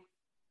I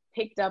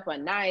picked up a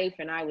knife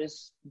and I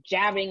was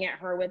jabbing at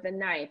her with a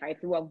knife. I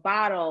threw a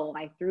bottle,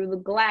 I threw the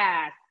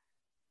glass,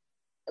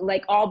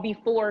 like all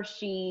before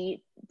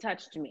she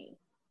touched me.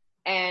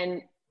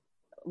 And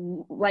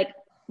like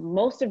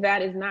most of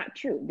that is not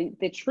true.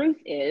 The truth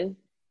is,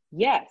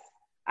 yes,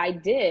 I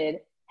did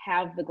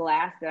have the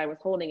glass that I was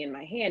holding in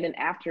my hand. And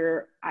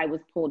after I was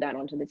pulled out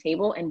onto the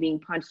table and being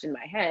punched in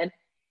my head,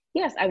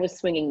 yes, I was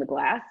swinging the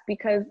glass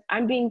because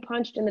I'm being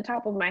punched in the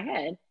top of my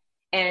head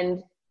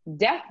and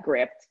death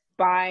gripped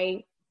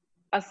by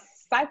a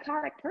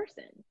psychotic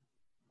person,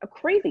 a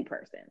crazy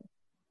person.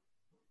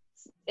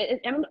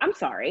 I'm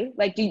sorry.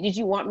 Like, did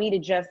you want me to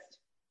just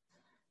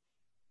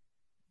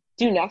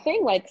do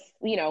nothing? Like,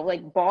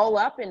 like ball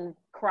up and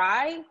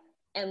cry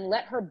and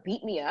let her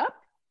beat me up?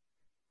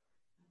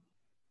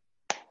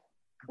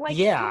 Like,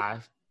 yeah.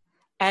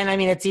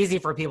 And it's easy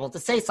for people to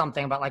say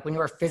something, but like when you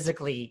are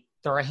physically,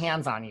 there are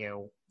hands on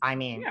you. I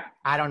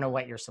don't know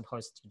what you're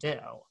supposed to do.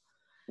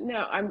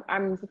 No,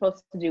 I'm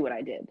supposed to do what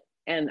I did.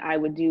 And I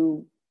would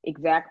do it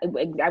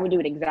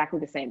exactly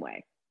the same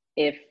way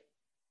if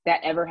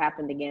that ever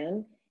happened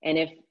again. And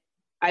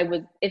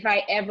if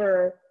I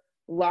ever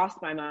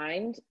lost my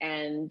mind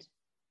and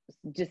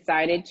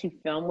decided to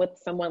film with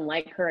someone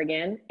like her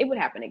again, it would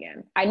happen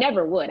again. I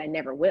never would. I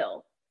never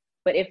will.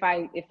 But if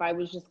I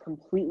was just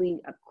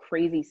completely a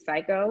crazy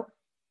psycho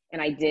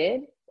and I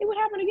did, it would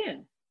happen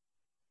again.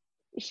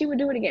 She would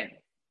do it again.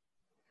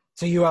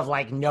 So you have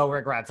like no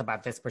regrets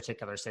about this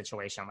particular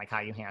situation, like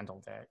how you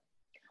handled it?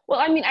 Well,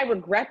 I mean, I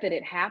regret that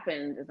it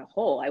happened as a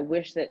whole. I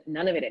wish that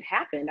none of it had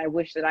happened. I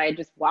wish that I had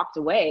just walked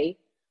away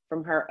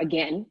from her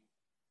again.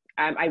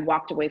 I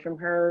walked away from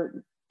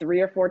her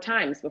 3 or 4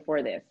 times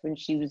before this when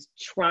she was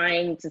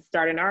trying to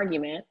start an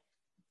argument.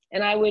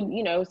 And I would,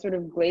 sort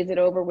of glaze it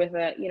over with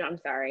a, I'm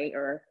sorry,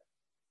 or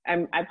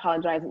I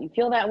apologize that you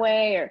feel that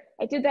way. Or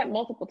I did that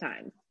multiple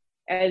times,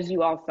 as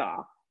you all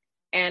saw.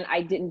 And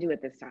I didn't do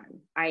it this time.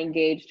 I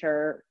engaged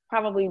her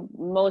probably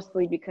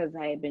mostly because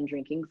I had been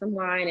drinking some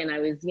wine and I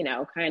was,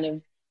 kind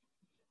of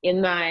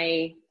in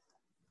my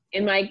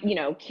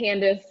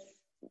Candace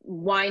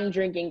wine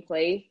drinking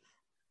place.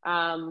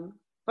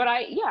 But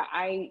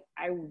I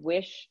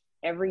wish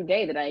every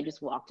day that I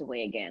just walked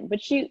away again. But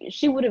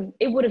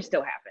it would have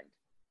still happened.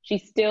 She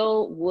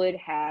still would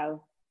have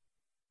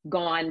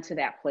gone to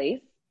that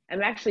place.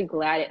 I'm actually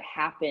glad it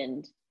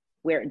happened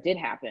where it did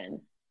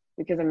happen.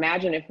 Because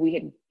imagine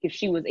if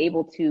she was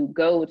able to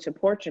go to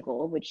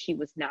Portugal, which she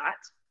was not,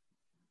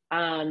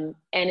 and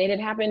it had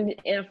happened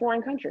in a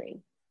foreign country.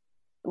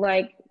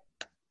 Like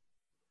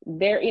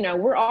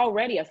we're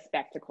already a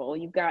spectacle.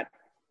 You've got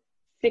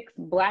 6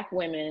 Black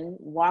women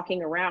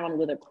walking around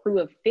with a crew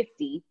of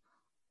 50.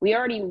 We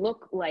already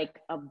look like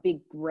a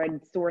big red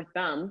sore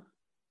thumb.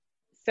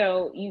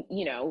 So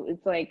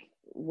it's like,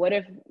 what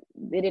if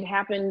it had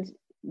happened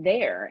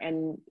there?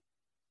 And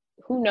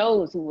who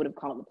knows who would have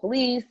called the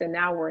police, and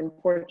now we're in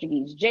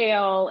Portuguese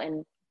jail,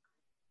 and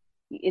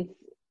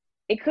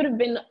it could have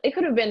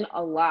been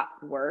a lot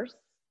worse,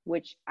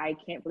 which I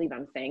can't believe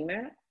I'm saying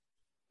that,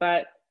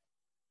 but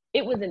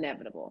it was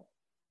inevitable.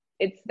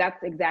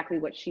 That's exactly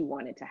what she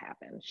wanted to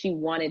happen. She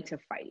wanted to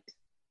fight.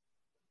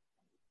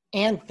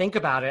 And think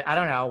about it. I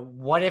don't know.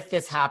 What if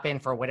this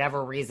happened for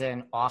whatever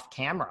reason off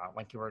camera?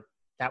 Do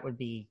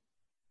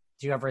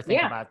you ever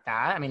think about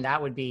that? I mean, that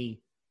would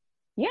be.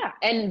 Yeah.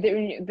 And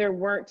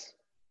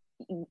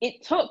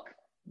it took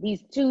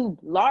these 2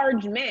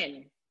 large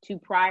men to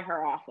pry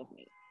her off of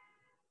me.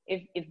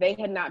 If they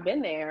had not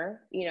been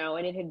there,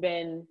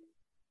 and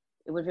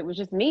it was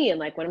just me and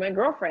like one of my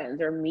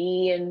girlfriends, or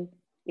me, and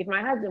if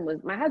my husband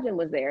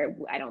was there,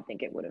 I don't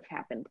think it would have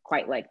happened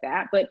quite like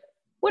that. But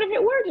what if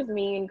it were just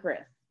me and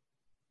Chris?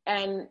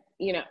 And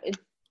you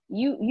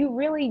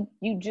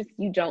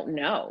don't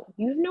know.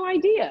 You have no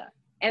idea.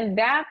 And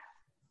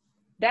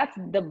that's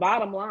the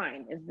bottom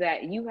line, is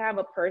that you have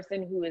a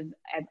person who is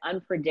as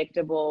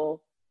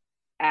unpredictable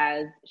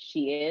as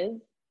she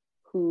is,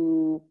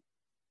 who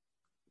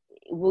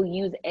will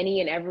use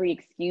any and every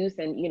excuse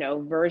and,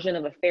 version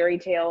of a fairy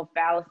tale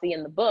fallacy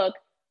in the book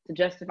to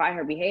justify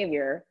her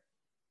behavior.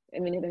 I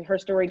mean, her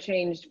story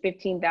changed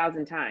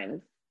 15,000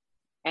 times,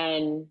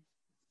 and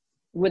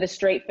with a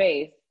straight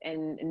face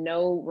and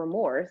no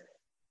remorse,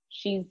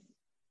 she's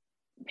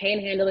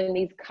panhandling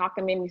these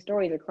cockamamie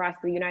stories across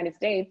the United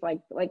States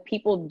like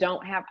people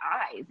don't have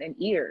eyes and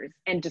ears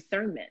and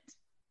discernment.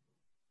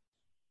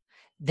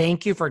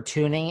 Thank you for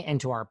tuning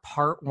into our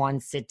part 1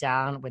 sit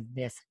down with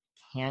Miss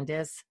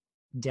Candace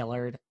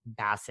Dillard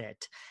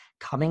Bassett.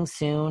 Coming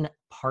soon,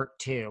 part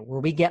 2, where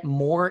we get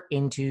more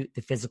into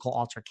the physical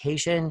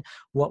altercation,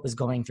 what was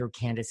going through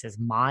Candace's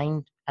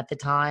mind at the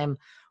time,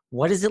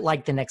 what is it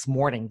like the next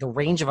morning, the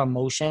range of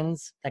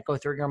emotions that go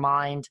through your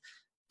mind,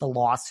 the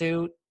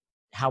lawsuit,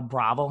 how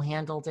Bravo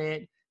handled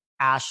it,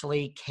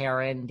 Ashley,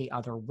 Karen, the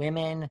other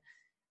women.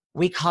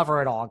 We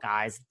cover it all,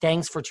 guys.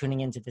 Thanks for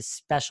tuning into this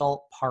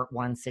special part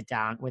 1 sit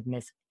down with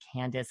Miss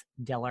Candace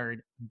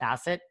Dillard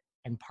Bassett,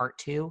 and part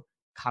 2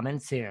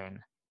 coming soon.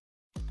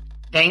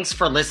 Thanks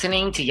for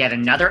listening to yet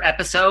another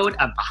episode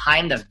of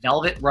Behind the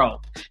Velvet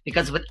Rope.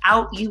 Because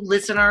without you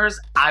listeners,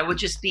 I would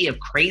just be a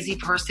crazy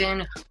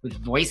person with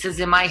voices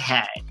in my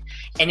head.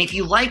 And if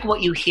you like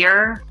what you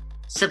hear,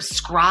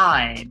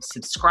 subscribe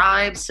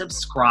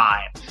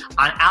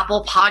on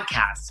Apple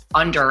Podcasts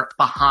under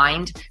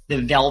Behind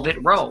the Velvet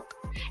Rope.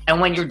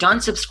 And when you're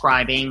done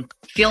subscribing,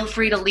 feel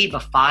free to leave a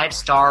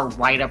 5-star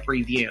write-up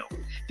review,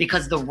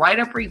 because the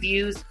write-up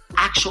reviews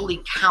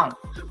actually count.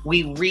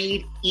 We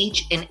read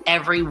each and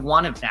every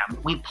one of them.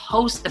 We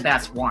post the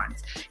best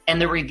ones,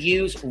 and the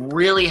reviews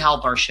really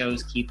help our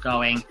shows keep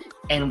going.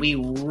 And we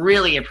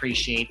really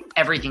appreciate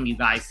everything you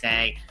guys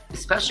say,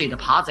 especially the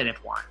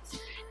positive ones.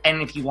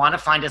 And if you want to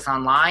find us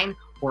online,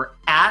 we're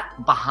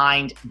at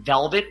Behind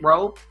Velvet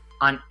Rope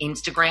on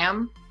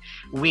Instagram.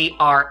 We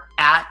are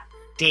at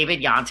David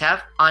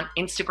Yontef on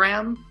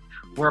Instagram.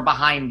 We're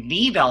Behind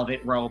the Velvet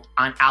Rope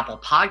on Apple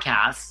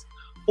Podcasts.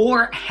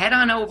 Or head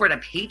on over to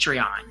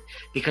Patreon,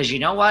 because you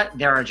know what?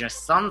 There are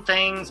just some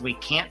things we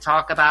can't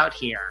talk about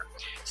here.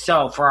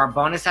 So for our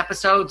bonus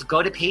episodes,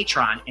 go to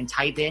Patreon and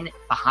type in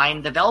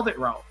Behind the Velvet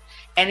Rope.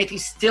 And if you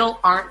still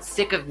aren't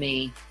sick of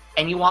me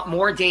and you want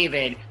more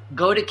David,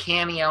 go to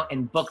Cameo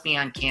and book me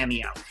on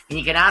Cameo. And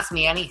you can ask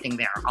me anything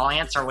there. I'll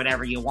answer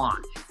whatever you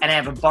want. And I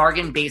have a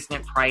bargain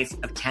basement price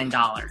of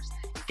 $10.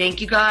 Thank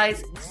you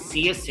guys.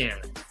 See you soon.